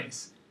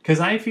advice. Because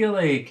I feel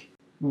like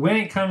when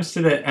it comes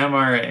to the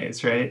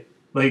MRAs, right?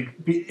 Like,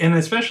 and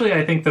especially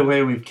I think the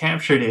way we've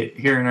captured it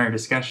here in our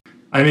discussion,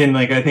 I mean,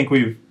 like, I think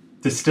we've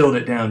distilled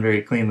it down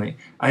very cleanly.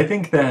 I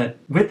think that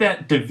with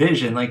that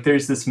division, like,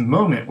 there's this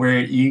moment where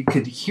you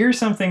could hear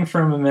something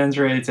from a men's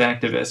rights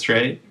activist,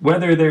 right?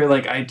 Whether they're,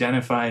 like,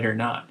 identified or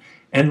not.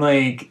 And,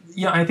 like,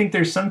 I think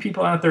there's some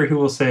people out there who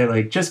will say,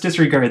 like, just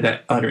disregard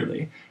that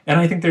utterly. And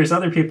I think there's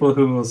other people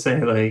who will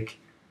say, like,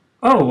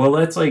 oh, well,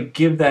 let's, like,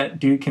 give that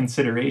due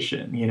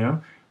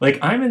consideration, Like,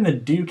 I'm in the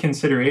due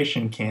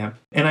consideration camp,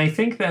 and I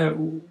think that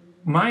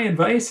my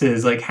advice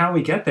is, like, how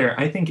we get there,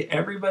 I think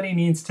everybody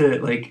needs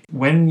to, like,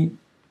 when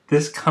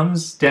this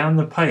comes down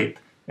the pipe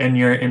and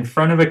you're in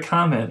front of a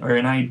comment or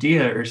an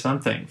idea or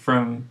something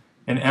from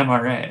an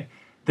MRA,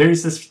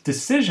 there's this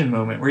decision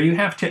moment where you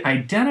have to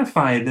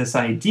identify this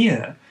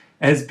idea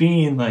as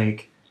being,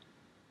 like,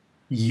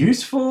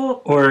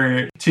 useful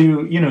or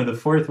to, the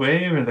fourth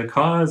wave or the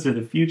cause or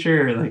the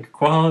future or, like,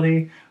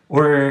 equality,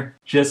 or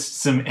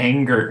just some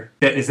anger.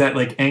 Is that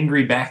like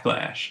angry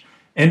backlash?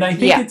 And I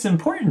think it's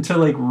important to,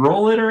 like,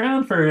 roll it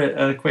around for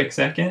a quick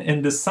second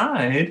and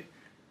decide,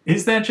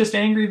 is that just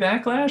angry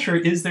backlash or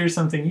is there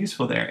something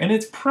useful there? And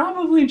it's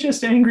probably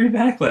just angry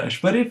backlash.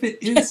 But if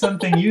it is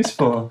something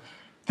useful,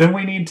 then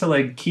we need to,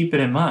 like, keep it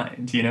in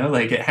mind,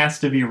 Like, it has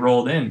to be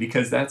rolled in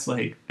because that's,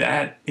 like,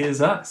 that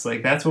is us.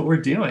 Like, that's what we're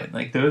doing.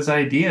 Like, those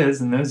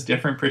ideas and those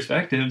different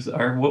perspectives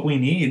are what we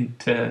need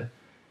to,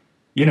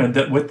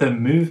 what the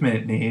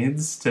movement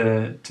needs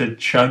to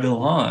chug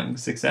along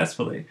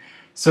successfully.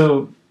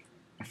 So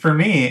for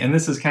me, and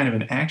this is kind of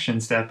an action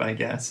step, I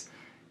guess,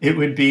 it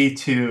would be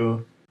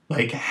to,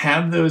 like,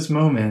 have those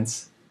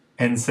moments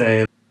and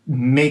say,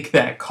 make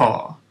that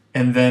call,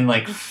 and then,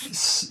 like,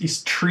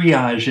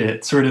 triage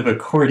it sort of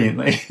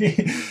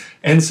accordingly.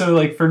 And so,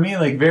 like, for me,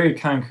 like, very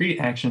concrete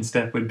action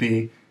step would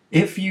be,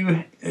 if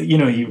you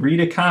read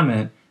a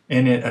comment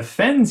and it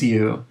offends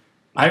you,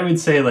 I would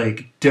say,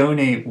 like,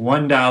 donate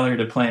 $1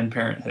 to Planned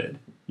Parenthood,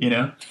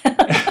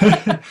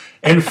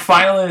 and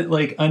file it,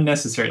 like,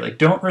 unnecessary. Like,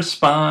 don't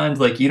respond.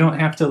 Like, you don't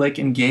have to, like,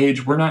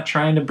 engage. We're not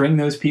trying to bring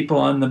those people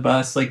on the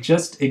bus. Like,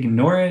 just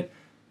ignore it.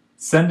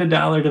 Send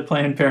 $1 to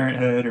Planned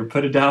Parenthood or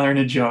put $1 in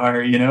a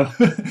jar,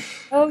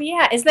 Oh,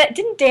 yeah.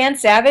 Didn't Dan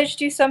Savage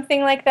do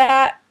something like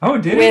that? Oh,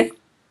 did he?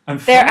 I'm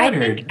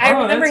flattered. I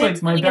remember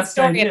that's, like, my best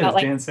idea is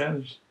like, Dan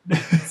Savage.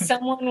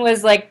 Someone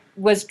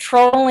was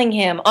trolling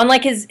him on,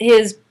 like,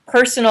 his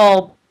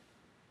personal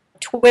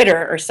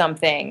Twitter or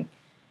something,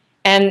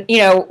 and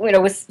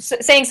was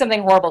saying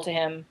something horrible to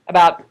him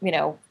about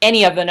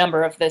any of the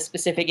number of the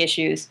specific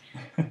issues,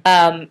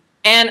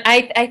 and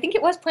I think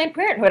it was Planned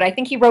Parenthood. I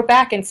think he wrote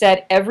back and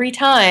said, every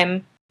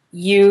time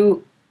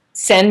you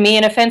send me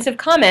an offensive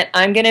comment,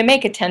 I'm going to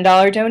make a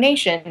 $10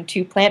 donation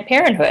to Planned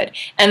Parenthood.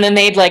 And then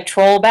they'd, like,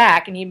 troll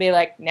back, and he'd be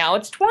like, now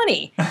it's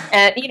 20.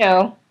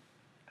 And,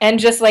 and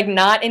just, like,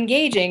 not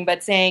engaging,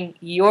 but saying,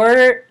 you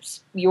are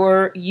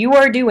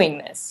doing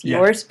this. Yeah.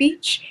 Your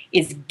speech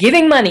is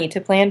giving money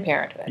to Planned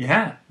Parenthood.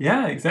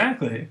 Yeah,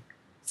 exactly.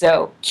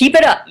 So keep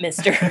it up,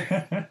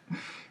 mister.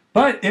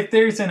 But if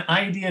there's an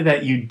idea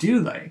that you do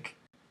like,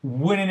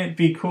 wouldn't it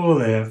be cool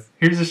if,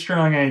 here's a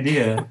strong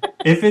idea,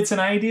 if it's an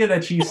idea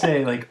that you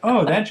say, like,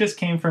 oh, that just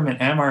came from an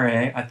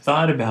MRA, I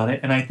thought about it,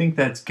 and I think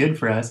that's good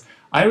for us,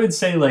 I would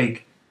say,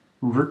 like,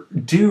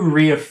 do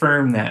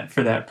reaffirm that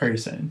for that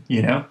person,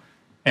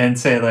 And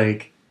say,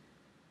 like,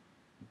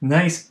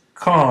 nice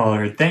call,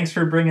 or thanks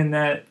for bringing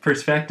that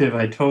perspective,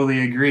 I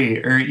totally agree,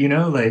 or,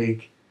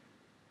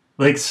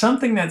 like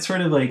something that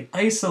sort of, like,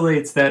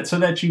 isolates that so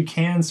that you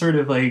can sort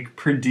of, like,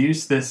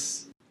 produce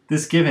this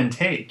give and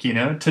take,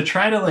 to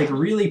try to, like,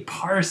 really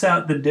parse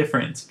out the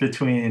difference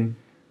between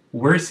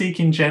we're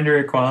seeking gender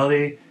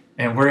equality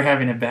and we're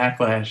having a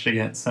backlash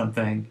against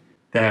something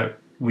that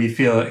we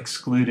feel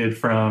excluded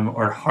from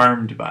or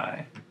harmed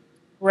by.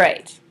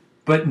 Right.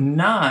 But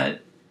not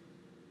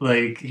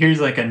like, here's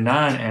like a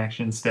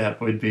non-action step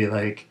would be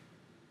like,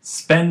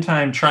 spend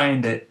time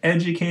trying to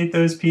educate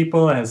those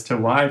people as to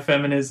why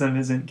feminism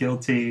isn't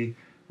guilty,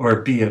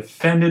 or be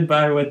offended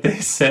by what they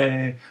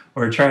say,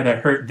 or try to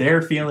hurt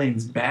their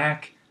feelings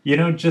back. You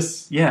know,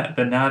 just, yeah,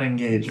 the not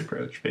engage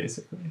approach,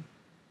 basically.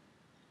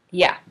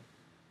 Yeah.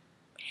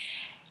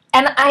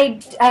 And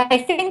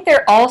I think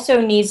there also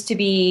needs to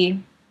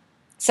be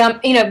some,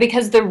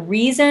 because the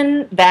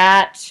reason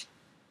that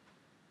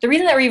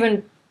we're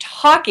even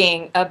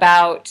talking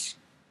about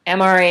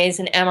MRAs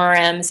and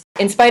MRMs,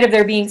 in spite of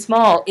their being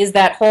small, is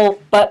that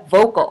whole but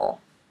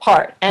vocal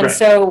part. And Right.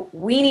 so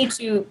we need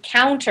to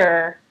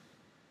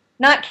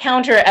not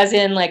counter as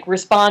in like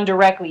respond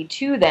directly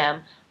to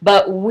them,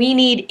 but we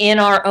need in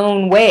our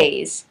own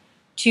ways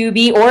to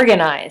be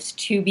organized,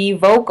 to be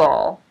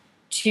vocal,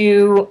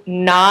 to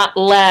not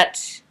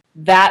let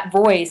that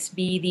voice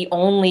be the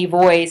only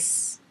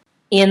voice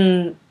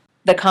in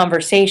the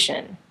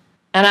conversation.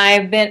 And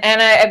I've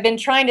been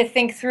trying to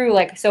think through,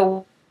 like,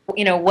 so,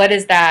 what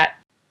does that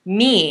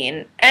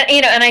mean?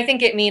 And I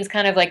think it means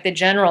kind of like the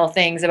general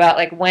things about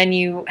like when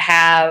you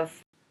have,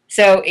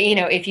 so,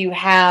 if you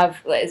have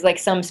like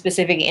some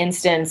specific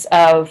instance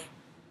of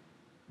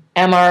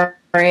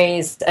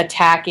MRAs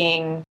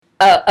attacking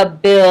a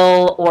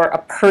bill or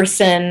a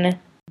person,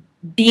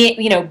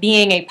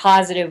 being a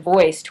positive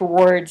voice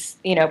towards,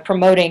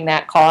 promoting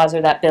that cause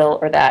or that bill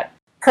or that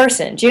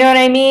person. Do you know what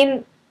I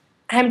mean?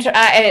 This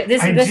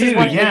I is do,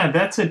 one of yeah.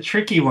 That's a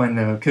tricky one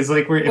though, because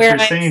like if where we're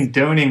saying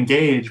don't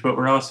engage, but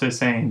we're also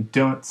saying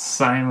don't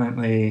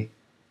silently.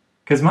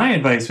 Because my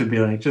advice would be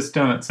like just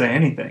don't say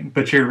anything.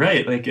 But you're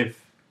right. Like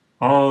if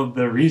all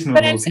the but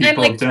reasonable I'm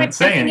people like don't I'm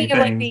say thinking of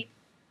like anything,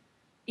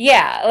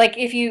 like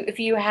if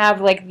you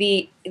have like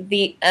the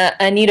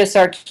Anita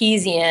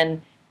Sarkeesian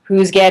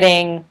who's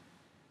getting,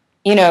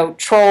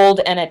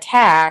 trolled and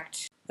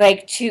attacked,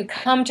 like to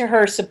come to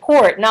her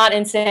support, not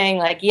in saying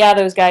like, yeah,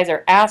 those guys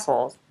are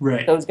assholes,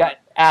 right? those guys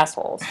are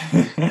assholes,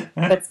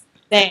 but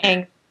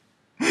saying,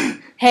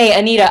 hey,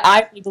 Anita,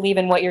 I really believe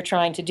in what you're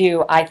trying to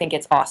do. I think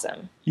it's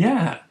awesome.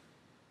 Yeah,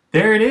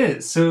 there it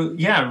is. So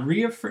yeah,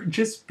 reaffirm.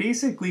 Just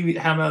basically,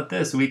 how about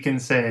this? We can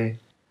say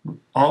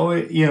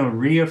always,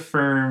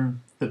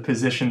 reaffirm the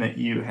position that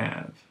you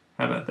have.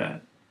 How about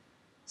that?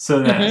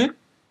 So that Mm-hmm.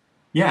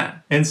 Yeah,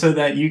 and so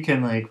that you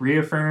can like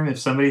reaffirm if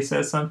somebody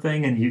says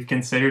something and you've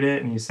considered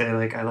it and you say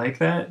like I like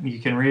that, you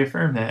can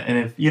reaffirm that. And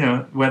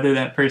if, whether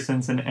that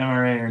person's an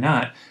MRA or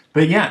not.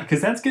 But yeah,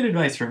 because that's good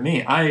advice for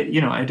me. I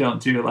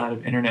don't do a lot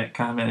of internet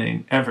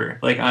commenting ever.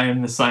 Like I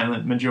am the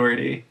silent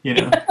majority.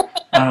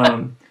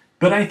 Um,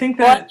 but I think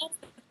Well, that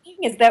the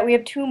thing is that we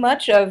have too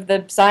much of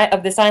the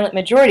silent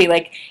majority,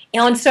 like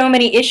on so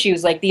many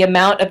issues, like the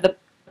amount of the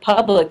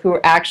public who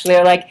are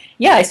like,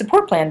 yeah, I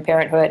support Planned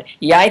Parenthood.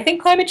 Yeah, I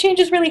think climate change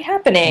is really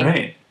happening.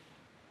 right.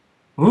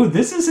 Ooh,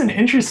 this is an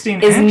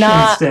interesting Is action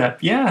not step.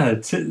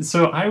 Yeah,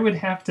 so I would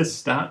have to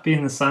stop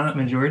being the silent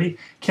majority.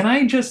 Can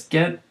I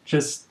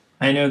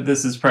I know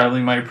this is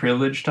probably my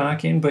privilege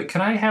talking, but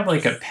can I have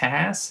like a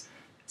pass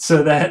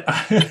so that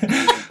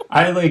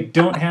I like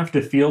don't have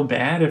to feel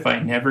bad if I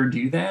never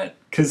do that?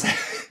 Because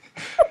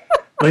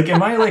like,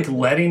 am I like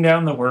letting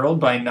down the world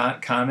by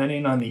not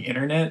commenting on the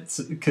internet?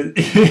 'Cause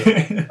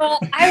well,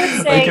 I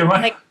would like, say am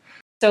I? like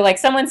so like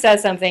someone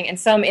says something and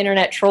some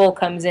internet troll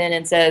comes in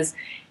and says,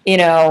 you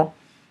know,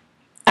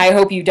 I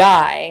hope you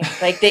die.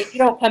 Like you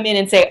don't come in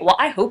and say, well,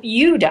 I hope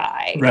you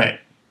die. Right.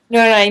 You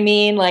know what I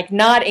mean? Like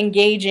not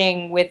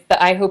engaging with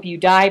the I hope you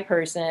die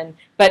person,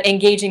 but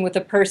engaging with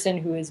the person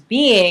who is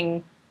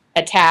being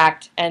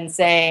attacked and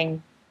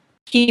saying,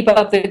 keep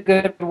up the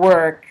good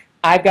work.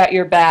 I've got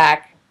your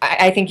back.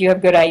 I think you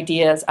have good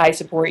ideas. I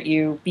support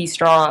you. Be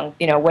strong,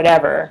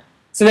 whatever.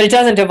 So that it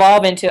doesn't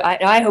devolve into,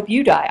 I hope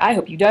you die. I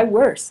hope you die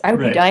worse. I hope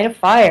you Right. die in a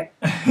fire.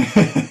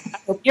 I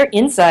hope your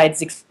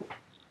insides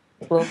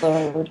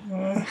explode.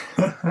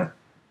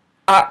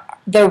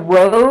 The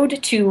road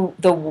to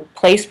the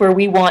place where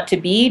we want to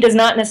be does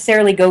not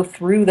necessarily go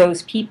through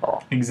those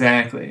people.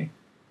 Exactly.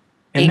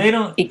 And they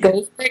don't. It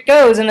goes where it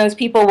goes, and those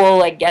people will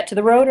like get to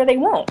the road or they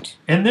won't.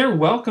 And they're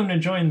welcome to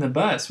join the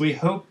bus. We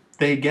hope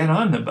they get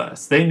on the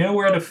bus. They know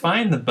where to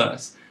find the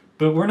bus.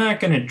 But we're not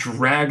going to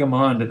drag them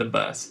onto the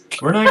bus.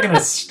 We're not going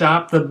to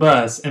stop the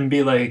bus and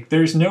be like,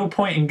 there's no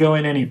point in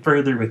going any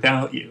further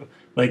without you.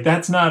 Like,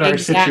 that's not our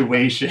Exactly.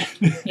 situation.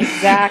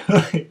 Exactly.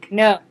 Like,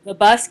 No, the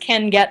bus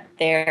can get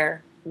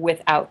there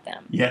without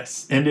them.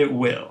 yes, and it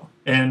will.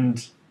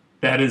 And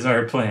that is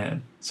our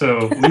plan.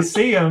 So we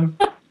see them.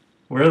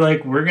 We're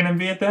like, we're going to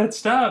be at that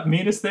stop.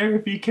 Meet us there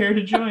if you care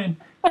to join.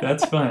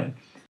 That's fine.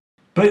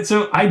 But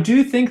so I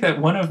do think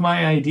that one of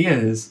my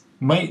ideas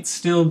might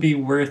still be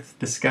worth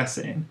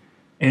discussing.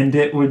 And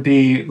it would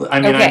be,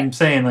 Okay. I'm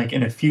saying like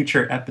in a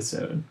future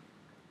episode.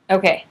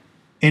 Okay.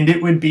 And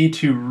it would be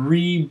to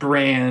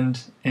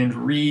rebrand and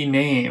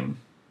rename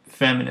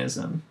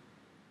feminism.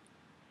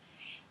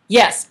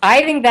 Yes,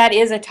 I think that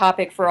is a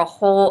topic for a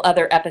whole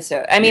other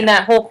episode. I mean, Yeah.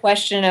 that whole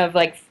question of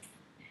like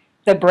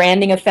the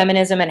branding of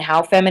feminism and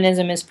how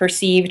feminism is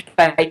perceived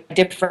by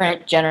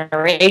different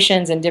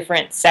generations and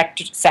different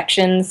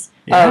sections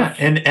Yeah, of.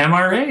 and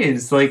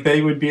MRAs, like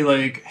they would be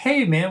like,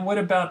 "Hey man, what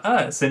about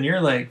us?" And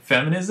you're like,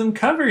 "Feminism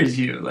covers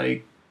you.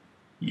 Like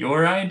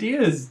your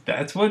ideas,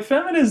 that's what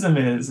feminism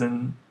is."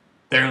 And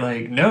they're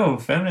like, "No,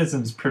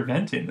 feminism's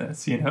preventing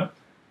this, you know?"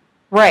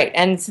 Right,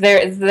 and so there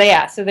is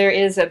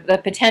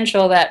the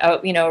potential that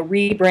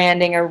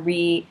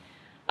rebranding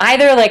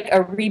either like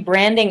a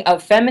rebranding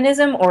of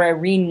feminism or a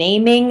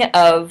renaming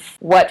of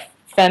what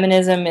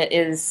feminism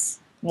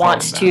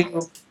wants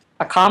to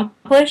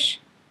accomplish.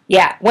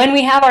 Yeah, when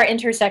we have our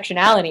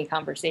intersectionality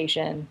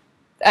conversation,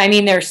 I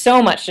mean, there's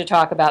so much to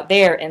talk about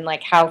there in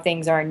like how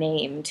things are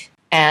named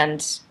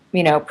and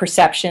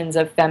perceptions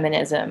of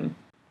feminism.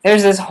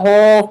 There's this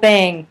whole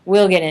thing.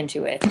 We'll get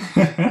into it.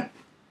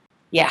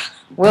 Yeah,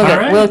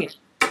 we'll get.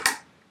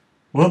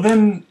 Well,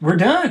 then we're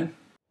done.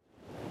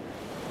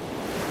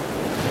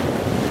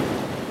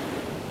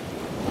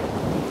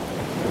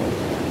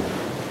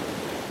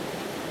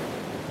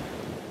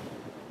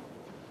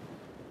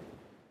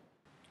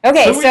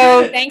 Okay,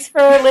 so thanks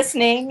for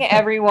listening,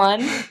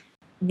 everyone.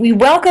 We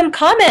welcome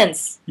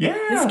comments.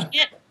 Yeah.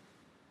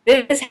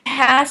 This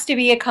has to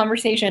be a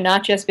conversation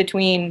not just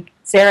between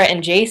Sarah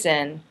and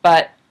Jason,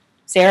 but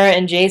Sarah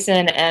and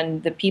Jason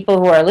and the people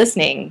who are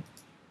listening,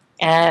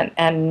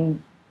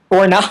 and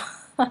or not.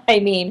 I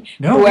mean,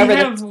 no,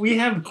 whoever. We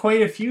have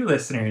quite a few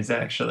listeners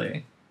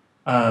actually.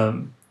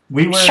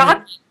 We were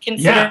shocked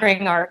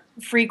considering our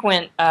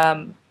frequent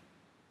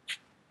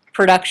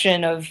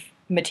production of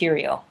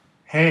material.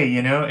 Hey,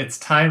 it's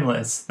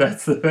timeless.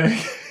 That's the thing.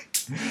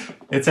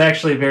 It's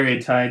actually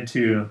very tied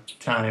to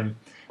time.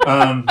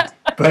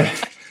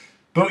 But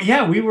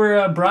yeah, we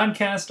were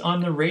broadcast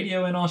on the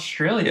radio in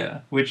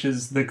Australia, which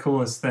is the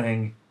coolest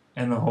thing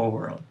in the whole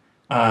world.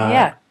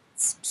 Yeah,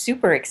 it's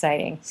super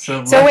exciting.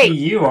 So lucky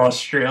you,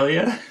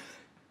 Australia.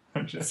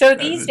 So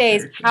these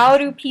days, how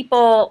do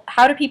people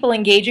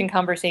engage in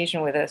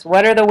conversation with us?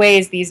 What are the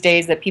ways these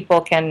days that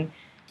people can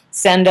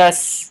send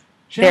us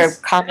their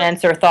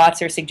comments or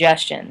thoughts or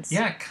suggestions?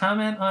 Yeah,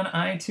 comment on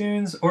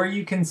iTunes, or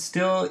you can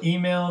still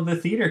email the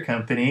theater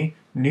company,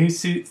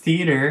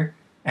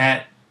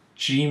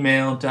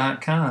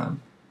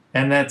 newsuittheater@gmail.com.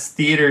 And that's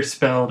theater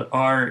spelled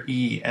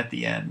R-E at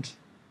the end.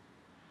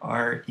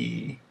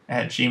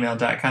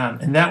 RE@gmail.com.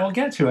 And that will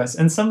get to us.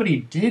 And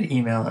somebody did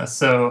email us,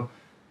 so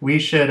we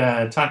should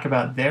talk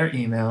about their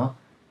email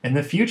in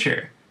the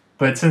future.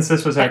 But since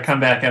this was our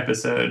comeback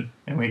episode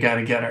and we got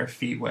to get our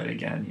feet wet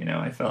again,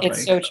 I felt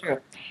it's so true.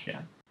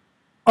 Yeah.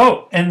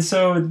 Oh, and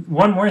so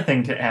one more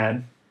thing to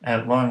add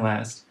at long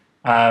last.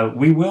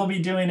 We will be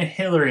doing a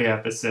Hillary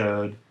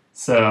episode,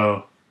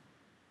 so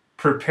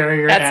prepare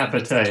your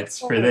appetites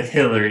for the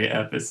Hillary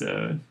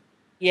episode.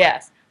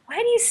 Yes. Why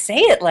do you say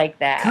it like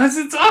that? Because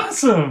it's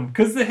awesome.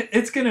 Because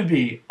it's going to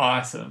be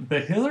awesome.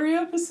 The Hillary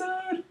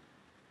episode?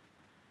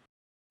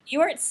 You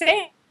weren't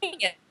saying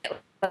it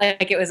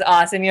like it was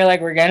awesome. You're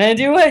like, we're going to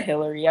do a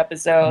Hillary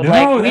episode. No,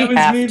 like, that we was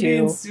have me to.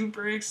 being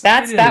super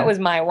excited. That was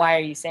my why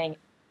are you saying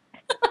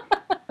it?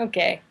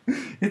 Okay.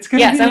 It's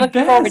going to be the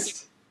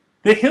best.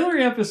 The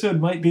Hillary episode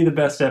might be the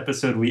best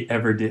episode we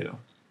ever do.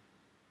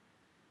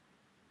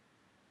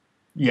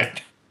 Yeah.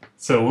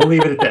 So we'll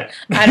leave it at that.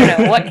 I don't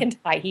know. What can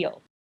high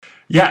heels?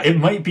 Yeah, it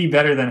might be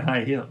better than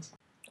high heels.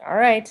 All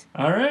right.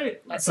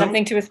 That's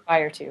something to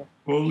aspire to.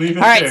 We'll leave it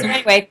there. All right. there. So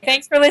anyway,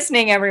 thanks for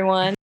listening,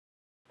 everyone.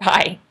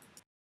 Bye.